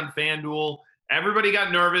 7K on FanDuel. Everybody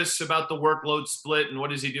got nervous about the workload split, and what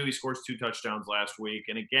does he do? He scores 2 touchdowns last week.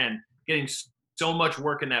 And again, getting so much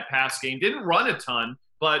work in that pass game. Didn't run a ton,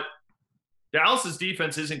 but Dallas's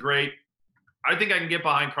defense isn't great. I think I can get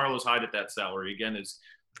behind Carlos Hyde at that salary. Again, is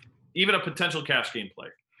even a potential cash game play.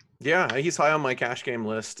 Yeah, he's high on my cash game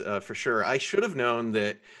list for sure. I should have known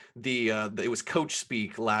that it was coach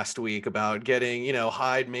speak last week about getting,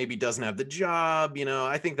 Hyde maybe doesn't have the job.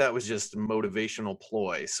 I think that was just motivational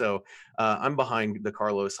ploy. So I'm behind the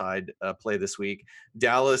Carlos Hyde play this week.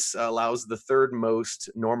 Dallas allows the 3rd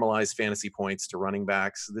most normalized fantasy points to running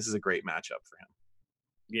backs. This is a great matchup for him.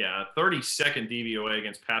 Yeah, 32nd DVOA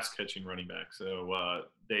against pass catching running back. So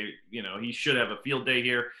he should have a field day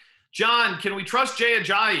here. John, can we trust Jay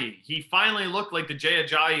Ajayi? He finally looked like the Jay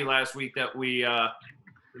Ajayi last week that we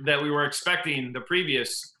were expecting the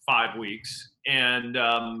previous 5 weeks, and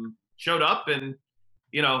showed up. And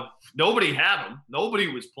nobody had him. Nobody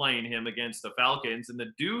was playing him against the Falcons, and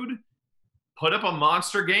the dude put up a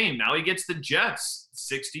monster game. Now he gets the Jets,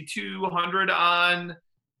 6,200 on,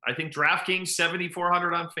 I think, DraftKings,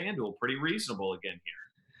 7,400 on FanDuel. Pretty reasonable again here.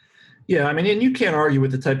 Yeah, I mean, and you can't argue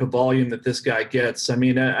with the type of volume that this guy gets. I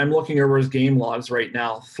mean, I'm looking over his game logs right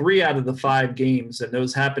now. 3 out of the 5 games, and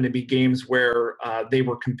those happen to be games where they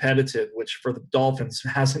were competitive, which for the Dolphins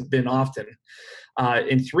hasn't been often.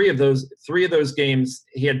 In 3 of those games,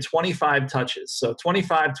 he had 25 touches. So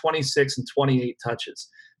 25, 26, and 28 touches.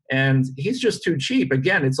 And he's just too cheap.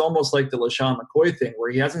 Again, it's almost like the LaShawn McCoy thing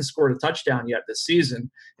where he hasn't scored a touchdown yet this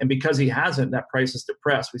season. And because he hasn't, that price is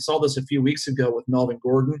depressed. We saw this a few weeks ago with Melvin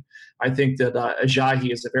Gordon. I think that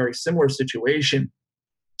Ajayi is a very similar situation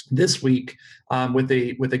this week with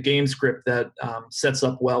a game script that sets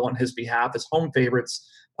up well on his behalf as home favorites,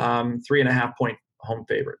 3.5 point home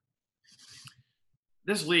favorite.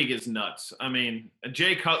 This league is nuts. I mean, a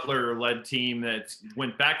Jay Cutler-led team that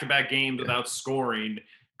went back-to-back games without scoring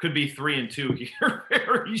could be 3-2 here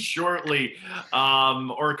very shortly,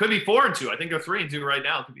 or it could be 4-2. I think they're 3-2 right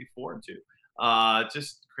now. It could be 4-2.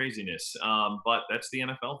 Just craziness. But that's the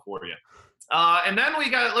NFL for you. And then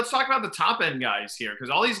let's talk about the top end guys here, because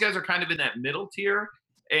all these guys are kind of in that middle tier.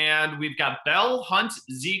 And we've got Bell, Hunt,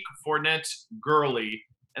 Zeke, Fournette, Gurley,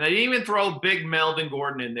 and I didn't even throw big Melvin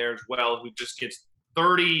Gordon in there as well, who just gets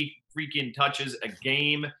 30 freaking touches a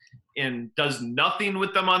game and does nothing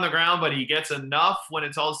with them on the ground, but he gets enough when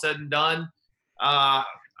it's all said and done. I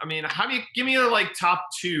mean, how do you give me the top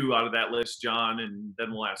 2 out of that list, John, and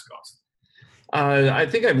then we'll ask Austin. I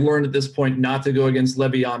think I've learned at this point not to go against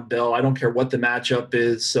Le'Veon Bell. I don't care what the matchup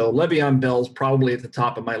is. So Le'Veon Bell's probably at the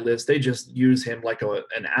top of my list. They just use him like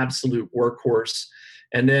an absolute workhorse.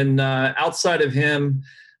 And then outside of him,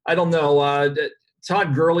 I don't know.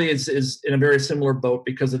 Todd Gurley is in a very similar boat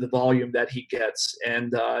because of the volume that he gets.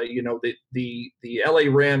 And, the LA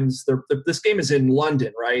Rams, this game is in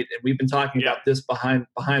London, right? And we've been talking about this behind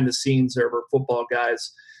the scenes over Football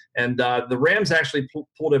Guys. And the Rams actually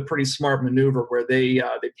pulled a pretty smart maneuver where they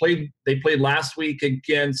played last week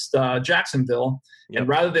against Jacksonville. Yep. And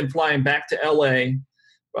rather than flying back to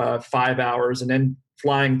LA 5 hours and then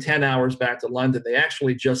flying 10 hours back to London, they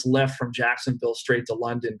actually just left from Jacksonville straight to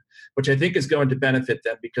London, which I think is going to benefit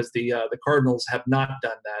them because the Cardinals have not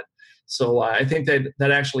done that. So I think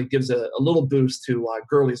that actually gives a little boost to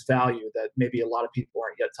Gurley's value that maybe a lot of people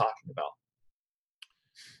aren't yet talking about.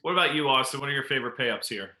 What about you, Austin? What are your favorite pay-ups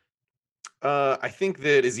here? I think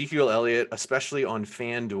that Ezekiel Elliott, especially on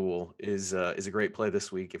FanDuel, is a great play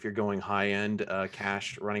this week. If you're going high-end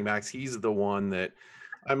cash running backs, he's the one that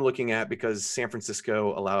I'm looking at because San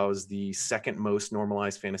Francisco allows the 2nd most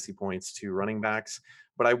normalized fantasy points to running backs.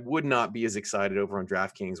 But I would not be as excited over on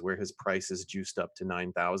DraftKings where his price is juiced up to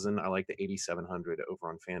 9,000. I like the 8,700 over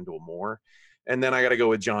on FanDuel more. And then I got to go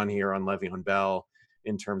with John here on Le'Veon Bell.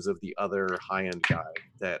 in terms of the other high-end guy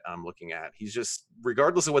that I'm looking at. He's just,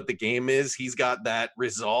 regardless of what the game is, he's got that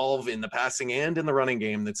resolve in the passing and in the running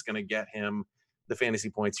game that's going to get him the fantasy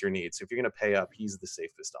points you need. So if you're going to pay up, he's the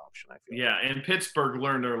safest option, I feel. Yeah, and Pittsburgh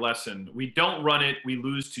learned their lesson. We don't run it, we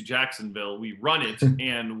lose to Jacksonville. We run it,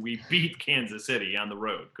 and we beat Kansas City on the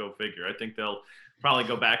road. Go figure. I think they'll probably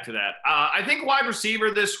go back to that. I think wide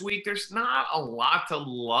receiver this week, there's not a lot to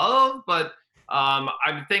love, but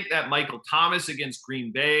I think that Michael Thomas against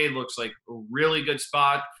Green Bay looks like a really good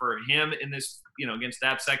spot for him in this, against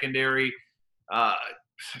that secondary.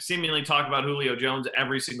 Seemingly talk about Julio Jones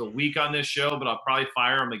every single week on this show, but I'll probably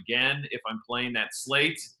fire him again if I'm playing that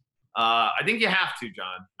slate. I think you have to,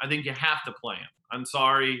 John. I think you have to play him. I'm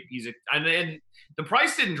sorry. And the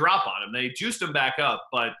price didn't drop on him. They juiced him back up,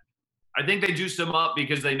 but I think they juiced him up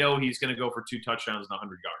because they know he's going to go for 2 touchdowns and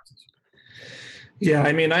 100 yards. Yeah,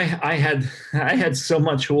 I mean, I had so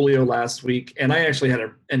much Julio last week, and I actually had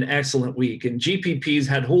an excellent week. And GPPs,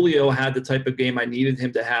 had Julio had the type of game I needed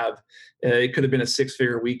him to have, it could have been a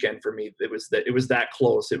 6-figure weekend for me. It was that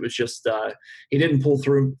close. It was just he didn't pull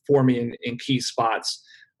through for me in key spots.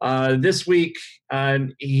 This week,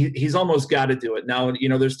 he's almost got to do it. Now,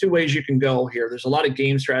 there's 2 ways you can go here. There's a lot of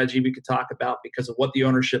game strategy we could talk about because of what the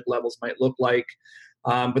ownership levels might look like.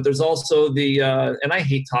 But there's also and I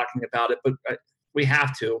hate talking about it, but we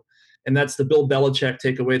have to, and that's the Bill Belichick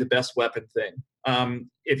take away the best weapon thing.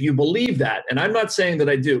 If you believe that, and I'm not saying that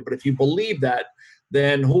I do, but if you believe that,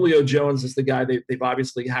 then Julio Jones is the guy they've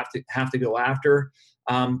obviously have to go after.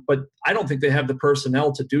 But I don't think they have the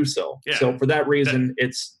personnel to do so. Yeah. So for that reason,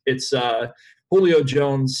 it's Julio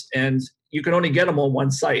Jones, and you can only get him on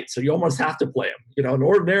one site, so you almost have to play him. And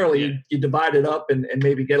ordinarily you divide it up and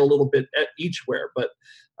maybe get a little bit at each where, but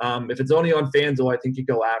if it's only on FanDuel, I think you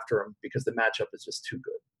go after him because the matchup is just too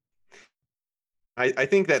good. I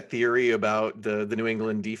think that theory about the New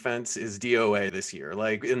England defense is DOA this year.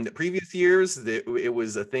 Like in the previous years, it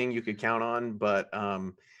was a thing you could count on, but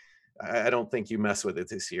I don't think you mess with it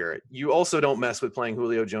this year. You also don't mess with playing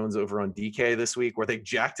Julio Jones over on DK this week, where they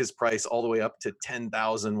jacked his price all the way up to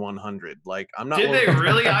 10,100. Like I'm not. Did they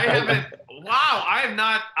really? I haven't. Wow, I have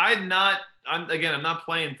not. I'm not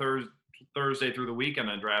playing Thursday through the weekend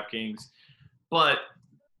on DraftKings, but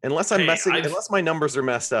unless unless my numbers are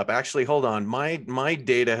messed up. Actually, hold on. My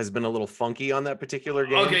data has been a little funky on that particular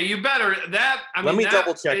game. Okay, you better Let me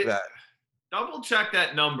double check that. Double check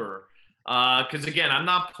that number. Because again, I'm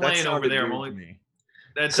not playing over there. I'm only.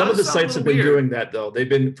 Some of the sites have been doing that though. They've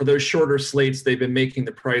been, for those shorter slates, they've been making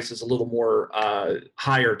the prices a little more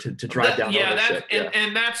higher to drive down.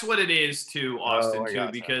 And that's what it is too,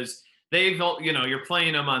 Austin, because they've, you're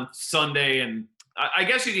playing them on Sunday, and I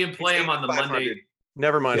guess you can play them on the Monday.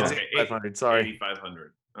 Never mind, it's 8,500. Sorry,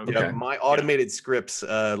 8,500. Okay. Yeah, my automated scripts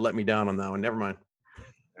let me down on that one. Never mind.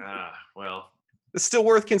 Well, it's still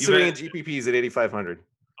worth considering GPPs at 8,500.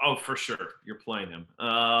 Oh, for sure. You're playing him.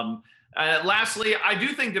 Lastly, I do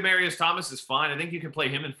think Demaryius Thomas is fine. I think you can play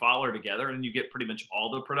him and Fowler together, and you get pretty much all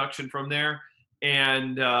the production from there.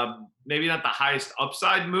 And maybe not the highest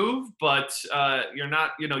upside move, but you're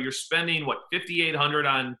not, you're spending,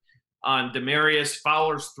 $5,800 on Demaryius.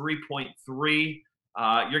 Fowler's 3.3.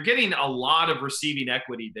 You're getting a lot of receiving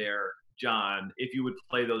equity there, John, if you would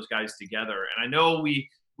play those guys together. And I know we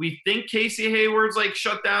think Casey Hayward's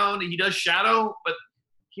shut down. He does shadow, but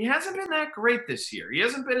he hasn't been that great this year. He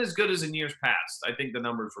hasn't been as good as in years past. I think the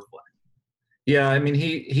numbers reflect. Yeah, I mean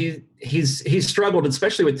he's struggled,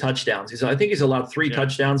 especially with touchdowns. I think he's allowed 3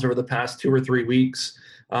 touchdowns over the past 2 or 3 weeks.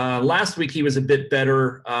 Last week he was a bit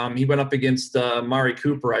better. He went up against Amari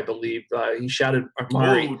Cooper, I believe. He shouted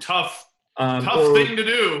Amari. Oh, tough thing to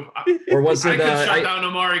do. Or was it? I could shut down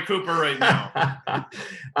Amari Cooper right now.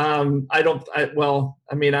 I don't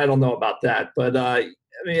know about that, but.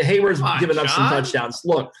 Hayward's given up some touchdowns.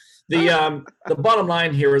 Look, the bottom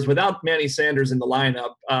line here is without Manny Sanders in the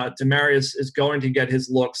lineup, Demaryius is going to get his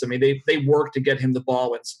looks. I mean, they work to get him the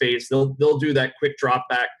ball in space. They'll do that quick drop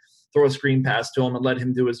back, throw a screen pass to him, and let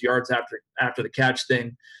him do his yards after the catch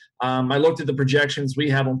thing. I looked at the projections we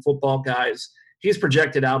have on Footballguys. He's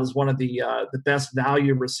projected out as one of the best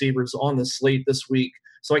value receivers on the slate this week.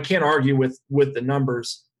 So I can't argue with the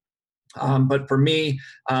numbers. But for me,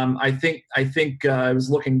 I think I was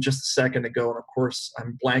looking just a second ago, and of course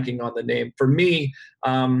I'm blanking on the name. For me,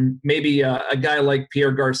 maybe a guy like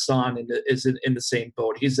Pierre Garçon is in the same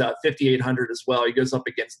boat. He's 5,800 as well. He goes up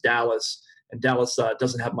against Dallas, and Dallas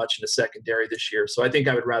doesn't have much in the secondary this year. So I think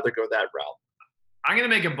I would rather go that route. I'm going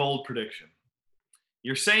to make a bold prediction.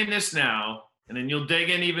 You're saying this now, and then you'll dig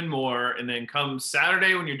in even more, and then come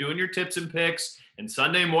Saturday when you're doing your tips and picks, and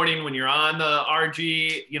Sunday morning when you're on the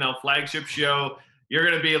RG, flagship show, you're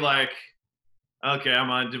going to be like, okay, I'm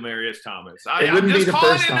on Demaryius Thomas. It wouldn't be the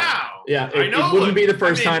first time. Now. Yeah, I know it wouldn't be the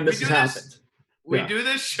first time this has happened. We do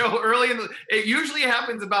this show early it usually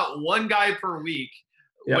happens about one guy per week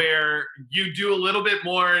where you do a little bit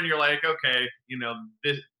more and you're like, okay,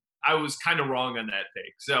 I was kind of wrong on that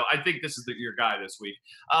take. So I think this is your guy this week.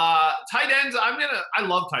 Tight ends, I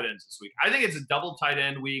love tight ends this week. I think it's a double tight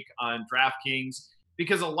end week on DraftKings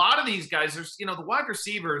because a lot of these guys, there's, the wide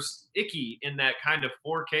receivers icky in that kind of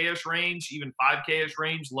 4K-ish range, even 5K-ish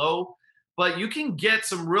range low. But you can get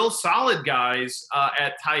some real solid guys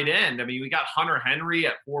at tight end. I mean, we got Hunter Henry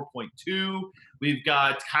at 4.2. We've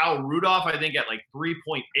got Kyle Rudolph, I think, at like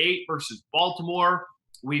 3.8 versus Baltimore.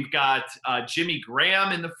 We've got Jimmy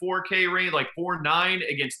Graham in the 4K range, like 4.9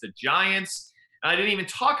 against the Giants. And I didn't even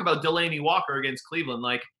talk about Delaney Walker against Cleveland.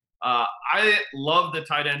 I love the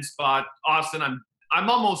tight end spot. Austin, I'm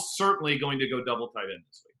almost certainly going to go double tight end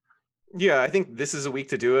this week. Yeah, I think this is a week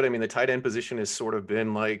to do it. I mean, the tight end position has sort of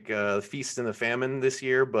been like feast and the famine this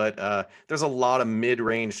year, but there's a lot of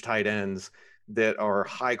mid-range tight ends that are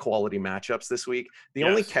high-quality matchups this week. The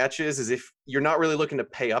only catch is if you're not really looking to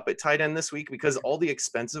pay up at tight end this week because all the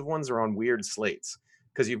expensive ones are on weird slates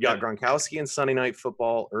because you've got Gronkowski and Sunday Night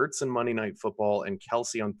Football, Ertz and Monday Night Football, and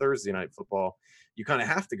Kelsey on Thursday Night Football. You kind of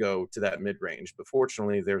have to go to that mid-range, but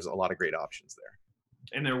fortunately, there's a lot of great options there.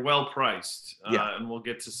 And they're well priced. And we'll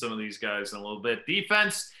get to some of these guys in a little bit.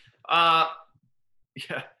 Defense,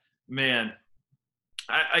 man,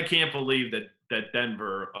 I can't believe that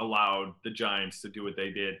Denver allowed the Giants to do what they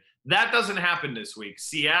did. That doesn't happen this week.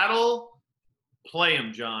 Seattle, play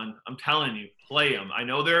them, John. I'm telling you, play them. I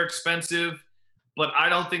know they're expensive, but I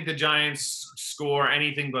don't think the Giants score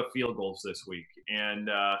anything but field goals this week. And,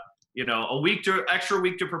 extra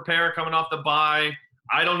week to prepare coming off the bye.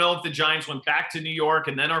 I don't know if the Giants went back to New York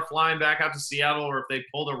and then are flying back out to Seattle or if they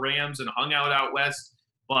pulled the Rams and hung out west.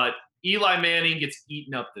 But Eli Manning gets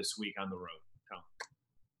eaten up this week on the road.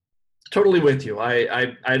 Totally with you.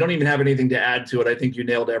 I don't even have anything to add to it. I think you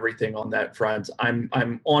nailed everything on that front.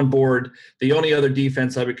 I'm on board. The only other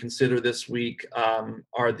defense I would consider this week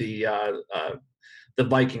are the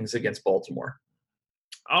Vikings against Baltimore.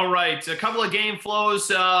 All right, a couple of game flows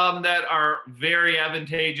that are very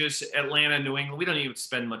advantageous. Atlanta, New England. We don't even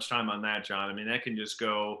spend much time on that, John. I mean, that can just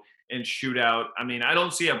go and shoot out. I mean, I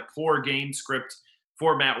don't see a poor game script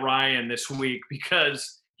for Matt Ryan this week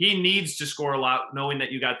because he needs to score a lot, knowing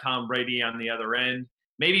that you got Tom Brady on the other end.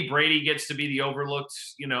 Maybe Brady gets to be the overlooked,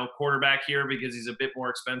 quarterback here because he's a bit more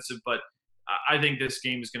expensive. But I think this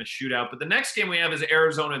game is going to shoot out. But the next game we have is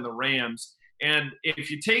Arizona and the Rams. And if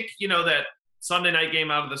you take, that Sunday night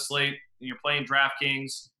game out of the slate, and you're playing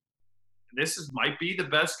DraftKings, might be the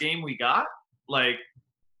best game we got, like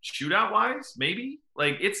shootout wise, maybe.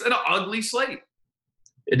 Like it's an ugly slate.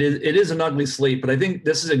 It is an ugly slate, but I think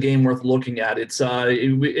this is a game worth looking at. It's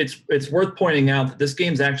worth pointing out that this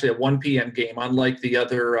game's actually a 1 p.m. game, unlike the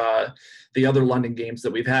other London games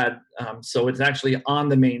that we've had. So it's actually on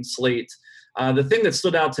the main slate. The thing that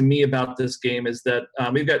stood out to me about this game is that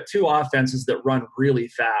we've got two offenses that run really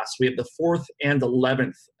fast. We have the 4th and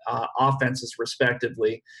 11th offenses,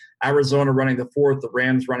 respectively. Arizona running the 4th, the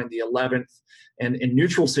Rams running the 11th. And in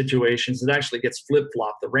neutral situations, it actually gets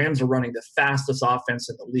flip-flopped. The Rams are running the fastest offense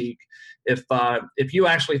in the league. If you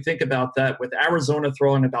actually think about that, with Arizona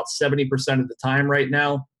throwing about 70% of the time right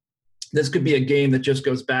now, this could be a game that just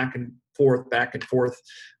goes back and forth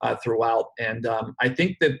throughout. And I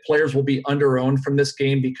think that players will be under-owned from this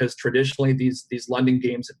game because traditionally these London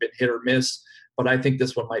games have been hit or miss, but I think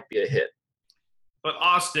this one might be a hit. But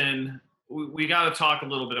Austin, we got to talk a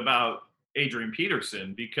little bit about Adrian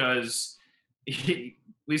Peterson because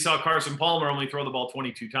we saw Carson Palmer only throw the ball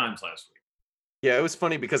 22 times last week. Yeah, it was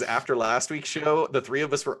funny because after last week's show, the three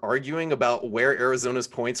of us were arguing about where Arizona's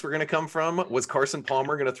points were going to come from. Was Carson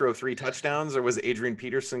Palmer going to throw 3 touchdowns or was Adrian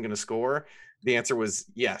Peterson going to score? The answer was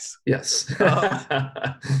yes. Yes.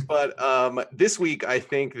 But this week, I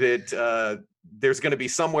think that there's going to be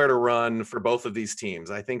somewhere to run for both of these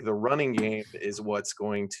teams. I think the running game is what's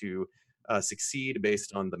going to succeed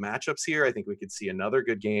based on the matchups here. I think we could see another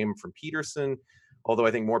good game from Peterson, although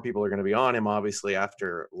I think more people are going to be on him, obviously,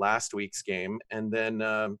 after last week's game. And then,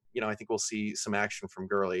 I think we'll see some action from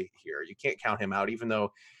Gurley here. You can't count him out, even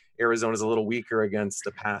though Arizona's a little weaker against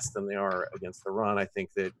the pass than they are against the run. I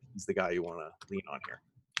think that he's the guy you want to lean on here.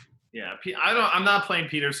 Yeah, I'm not playing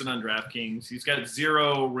Peterson on DraftKings. He's got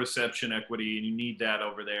 0 reception equity, and you need that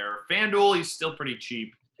over there. FanDuel, he's still pretty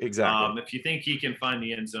cheap. Exactly. If you think he can find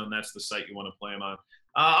the end zone, that's the site you want to play him on.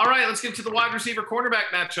 All right, let's get to the wide receiver cornerback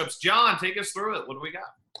matchups. John, take us through it. What do we got?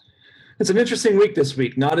 It's an interesting week this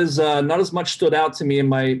week. Not as much stood out to me in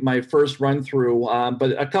my first run through,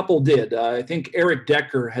 but a couple did. I think Eric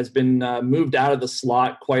Decker has been moved out of the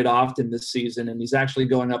slot quite often this season, and he's actually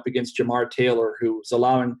going up against Jamar Taylor, who's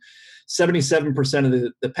allowing 77%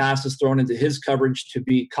 of the passes thrown into his coverage to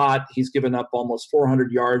be caught. He's given up almost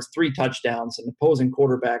 400 yards, 3 touchdowns, and opposing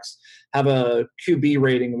quarterbacks have a QB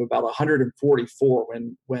rating of about 144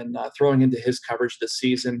 when throwing into his coverage this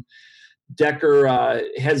season. Decker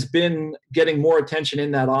has been getting more attention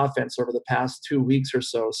in that offense over the past 2 weeks or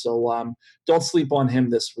so. So don't sleep on him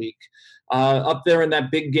this week. Up there in that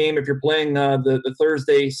big game, if you're playing the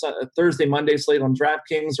Thursday, Monday slate on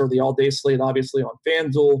DraftKings or the all-day slate, obviously on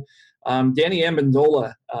FanDuel, Danny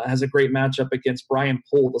Amendola has a great matchup against Brian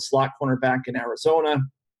Poole, the slot cornerback in Arizona.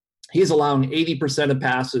 He's allowing 80% of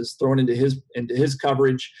passes thrown into his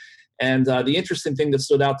coverage. And the interesting thing that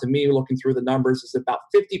stood out to me looking through the numbers is about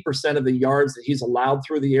 50% of the yards that he's allowed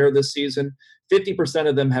through the air this season, 50%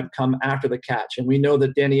 of them have come after the catch. And we know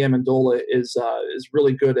that Danny Amendola is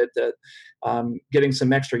really good at getting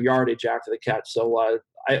some extra yardage after the catch. So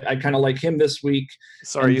I kind of like him this week.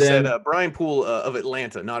 Sorry, you said Brian Poole of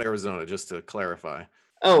Atlanta, not Arizona, just to clarify.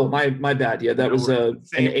 Oh, my bad. Yeah, that was an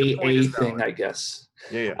AA thing, I guess.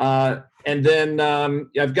 Yeah. And then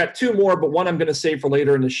I've got 2 more, but one I'm going to save for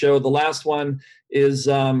later in the show. The last one is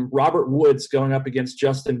Robert Woods going up against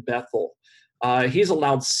Justin Bethel. He's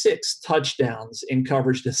allowed 6 touchdowns in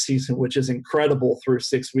coverage this season, which is incredible through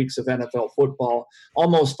 6 weeks of NFL football.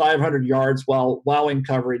 Almost 500 yards while in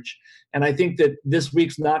coverage. And I think that this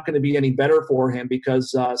week's not going to be any better for him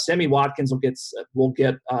because Sammy Watkins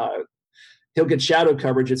he'll get shadow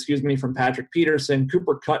coverage, from Patrick Peterson.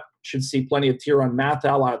 Cooper Kupp should see plenty of Tyrann Mathieu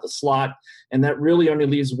out of the slot, and that really only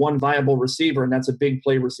leaves one viable receiver, and that's a big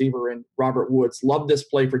play receiver in Robert Woods. Love this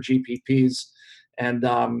play for GPPs, and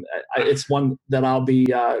it's one that I'll be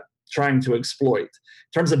trying to exploit.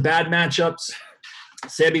 In terms of bad matchups,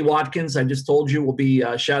 Sammy Watkins, I just told you, will be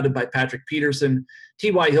shadowed by Patrick Peterson.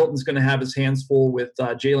 T.Y. Hilton's going to have his hands full with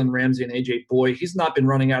Jalen Ramsey and A.J. Boyd. He's not been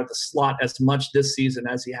running out of the slot as much this season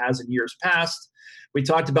as he has in years past. We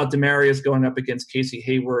talked about Demarius going up against Casey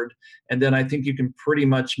Hayward, and then I think you can pretty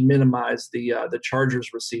much minimize the Chargers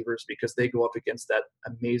receivers because they go up against that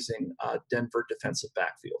amazing Denver defensive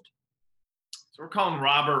backfield. So we're calling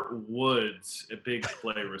Robert Woods a big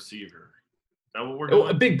play receiver. Is that what we're doing?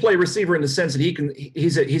 A big play receiver in the sense that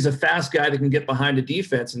he's a fast guy that can get behind a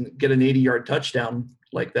defense and get an 80-yard touchdown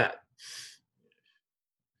like that.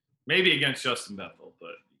 Maybe against Justin Bethel,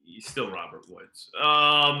 but he's still Robert Woods.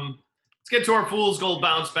 Let's get to our Fool's Gold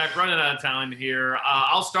bounce back. Running out of time here.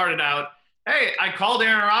 I'll start it out. Hey, I called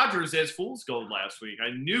Aaron Rodgers as Fool's Gold last week.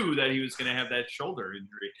 I knew that he was going to have that shoulder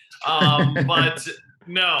injury. But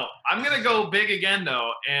no, I'm going to go big again,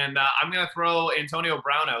 though, and I'm going to throw Antonio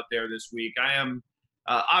Brown out there this week. I am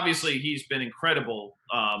obviously he's been incredible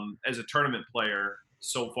as a tournament player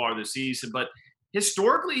so far this season, but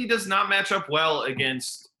historically he does not match up well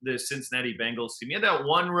against the Cincinnati Bengals team. He had that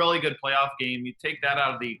one really good playoff game. You take that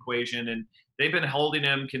out of the equation, and they've been holding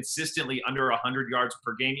him consistently under 100 yards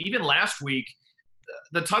per game. Even last week,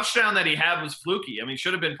 the touchdown that he had was fluky. I mean,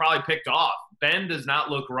 should have been probably picked off. Ben does not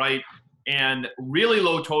look right, and really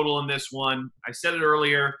low total in this one. I said it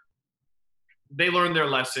earlier. They learned their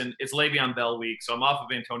lesson. It's Le'Veon Bell week, so I'm off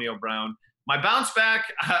of Antonio Brown. My bounce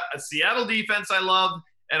back, a Seattle defense I love,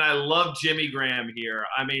 and I love Jimmy Graham here.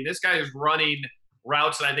 I mean, this guy is running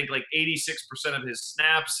routes and I think like 86% of his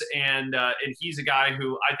snaps, and he's a guy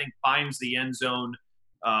who I think finds the end zone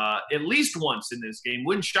at least once in this game.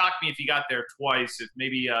 Wouldn't shock me if he got there twice, if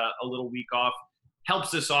maybe a little week off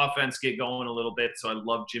helps this offense get going a little bit. So I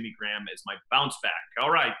love Jimmy Graham as my bounce back.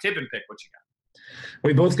 All right, tip and pick, what you got?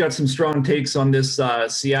 We both got some strong takes on this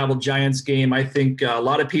Seattle Giants game. I think a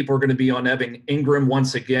lot of people are going to be on Evan Ingram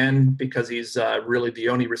once again because he's really the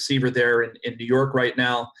only receiver there in New York right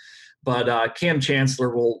now. But Cam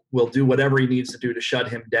Chancellor will do whatever he needs to do to shut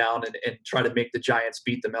him down and try to make the Giants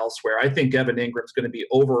beat them elsewhere. I think Evan Ingram's going to be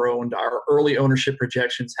over-owned. Our early ownership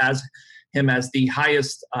projections has him as the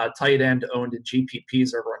highest tight end owned in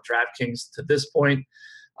GPPs over on DraftKings to this point.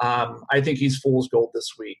 I think he's fool's gold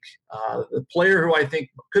this week. The player who I think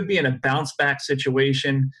could be in a bounce back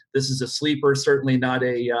situation. This is a sleeper, certainly not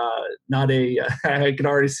a. I can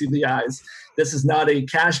already see the eyes. This is not a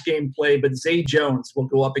cash game play, but Zay Jones will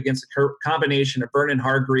go up against a combination of Vernon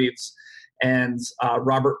Hargreaves and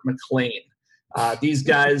Robert McClain. These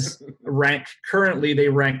guys rank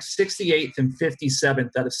 68th and 57th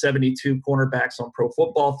out of 72 cornerbacks on Pro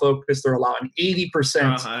Football Focus. They're allowing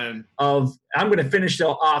 80% of. I'm going to finish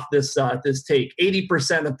off this take.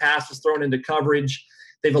 80% of passes thrown into coverage.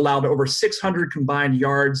 They've allowed over 600 combined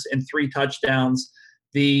yards and 3 touchdowns.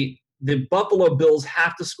 The Buffalo Bills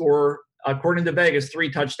have to score, according to Vegas,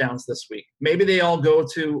 3 touchdowns this week. Maybe they all go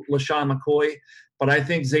to LaShawn McCoy, but I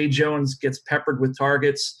think Zay Jones gets peppered with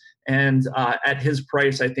targets. And at his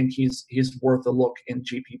price, I think he's worth a look in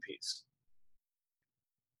GPPs.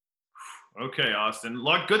 Okay, Austin.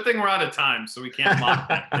 Look, good thing we're out of time, so we can't mock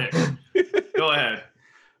that pick. Go ahead.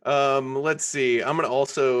 Let's see. I'm going to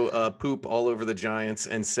also poop all over the Giants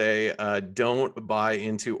and say don't buy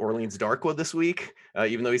into Orleans Darkwa this week.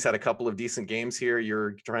 Even though he's had a couple of decent games here,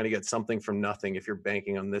 you're trying to get something from nothing if you're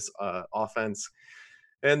banking on this offense.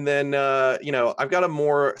 And then, I've got a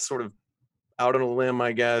more sort of out on a limb,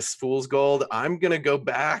 I guess, fool's gold. I'm going to go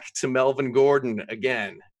back to Melvin Gordon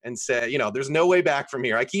again and say, there's no way back from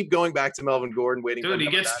here. I keep going back to Melvin Gordon, waiting. Dude, he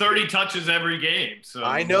gets 30 touches every game. So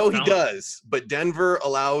I know he does, but Denver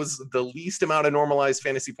allows the least amount of normalized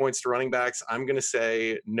fantasy points to running backs. I'm going to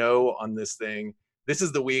say no on this thing. This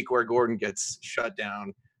is the week where Gordon gets shut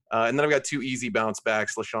down. And then I've got 2 easy bounce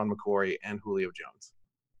backs, LaShawn McCoy and Julio Jones.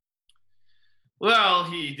 Well,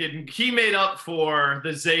 he didn't. He made up for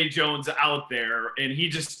the Zay Jones out there, and he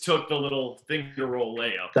just took the little finger roll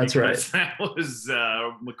layup. That's right. That was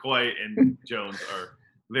McCoy and Jones are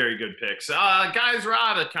very good picks. Guys, we're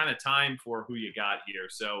out of kind of time for who you got here.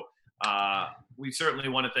 So we certainly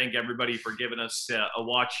want to thank everybody for giving us a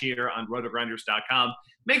watch here on RotoGrinders.com.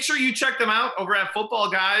 Make sure you check them out over at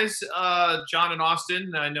Footballguys. John and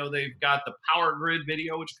Austin, I know they've got the Power Grid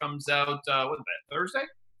video, which comes out, what is that, Thursday?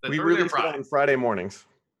 We release it on Friday mornings.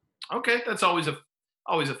 Okay, that's always a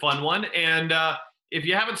fun one. And if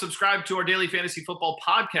you haven't subscribed to our daily fantasy football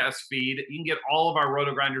podcast feed, you can get all of our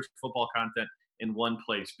RotoGrinders football content in one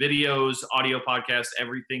place: videos, audio podcasts,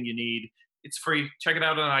 everything you need. It's free. Check it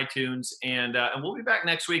out on iTunes, and we'll be back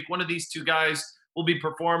next week. One of these 2 guys will be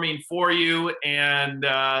performing for you, and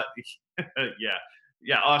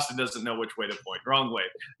yeah, Austin doesn't know which way to point. Wrong way.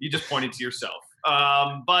 You just pointed to yourself.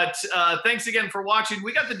 But thanks again for watching.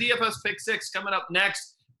 We got the DFS Pick 6 coming up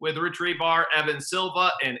next with Rich Rebar, Evan Silva,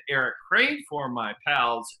 and Eric Crane. For my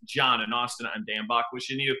pals John and Austin, I'm Dan Bach,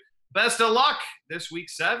 wishing you best of luck this week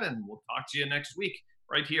 7. We'll talk to you next week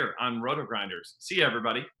right here on RotoGrinders. See you,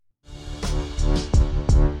 everybody.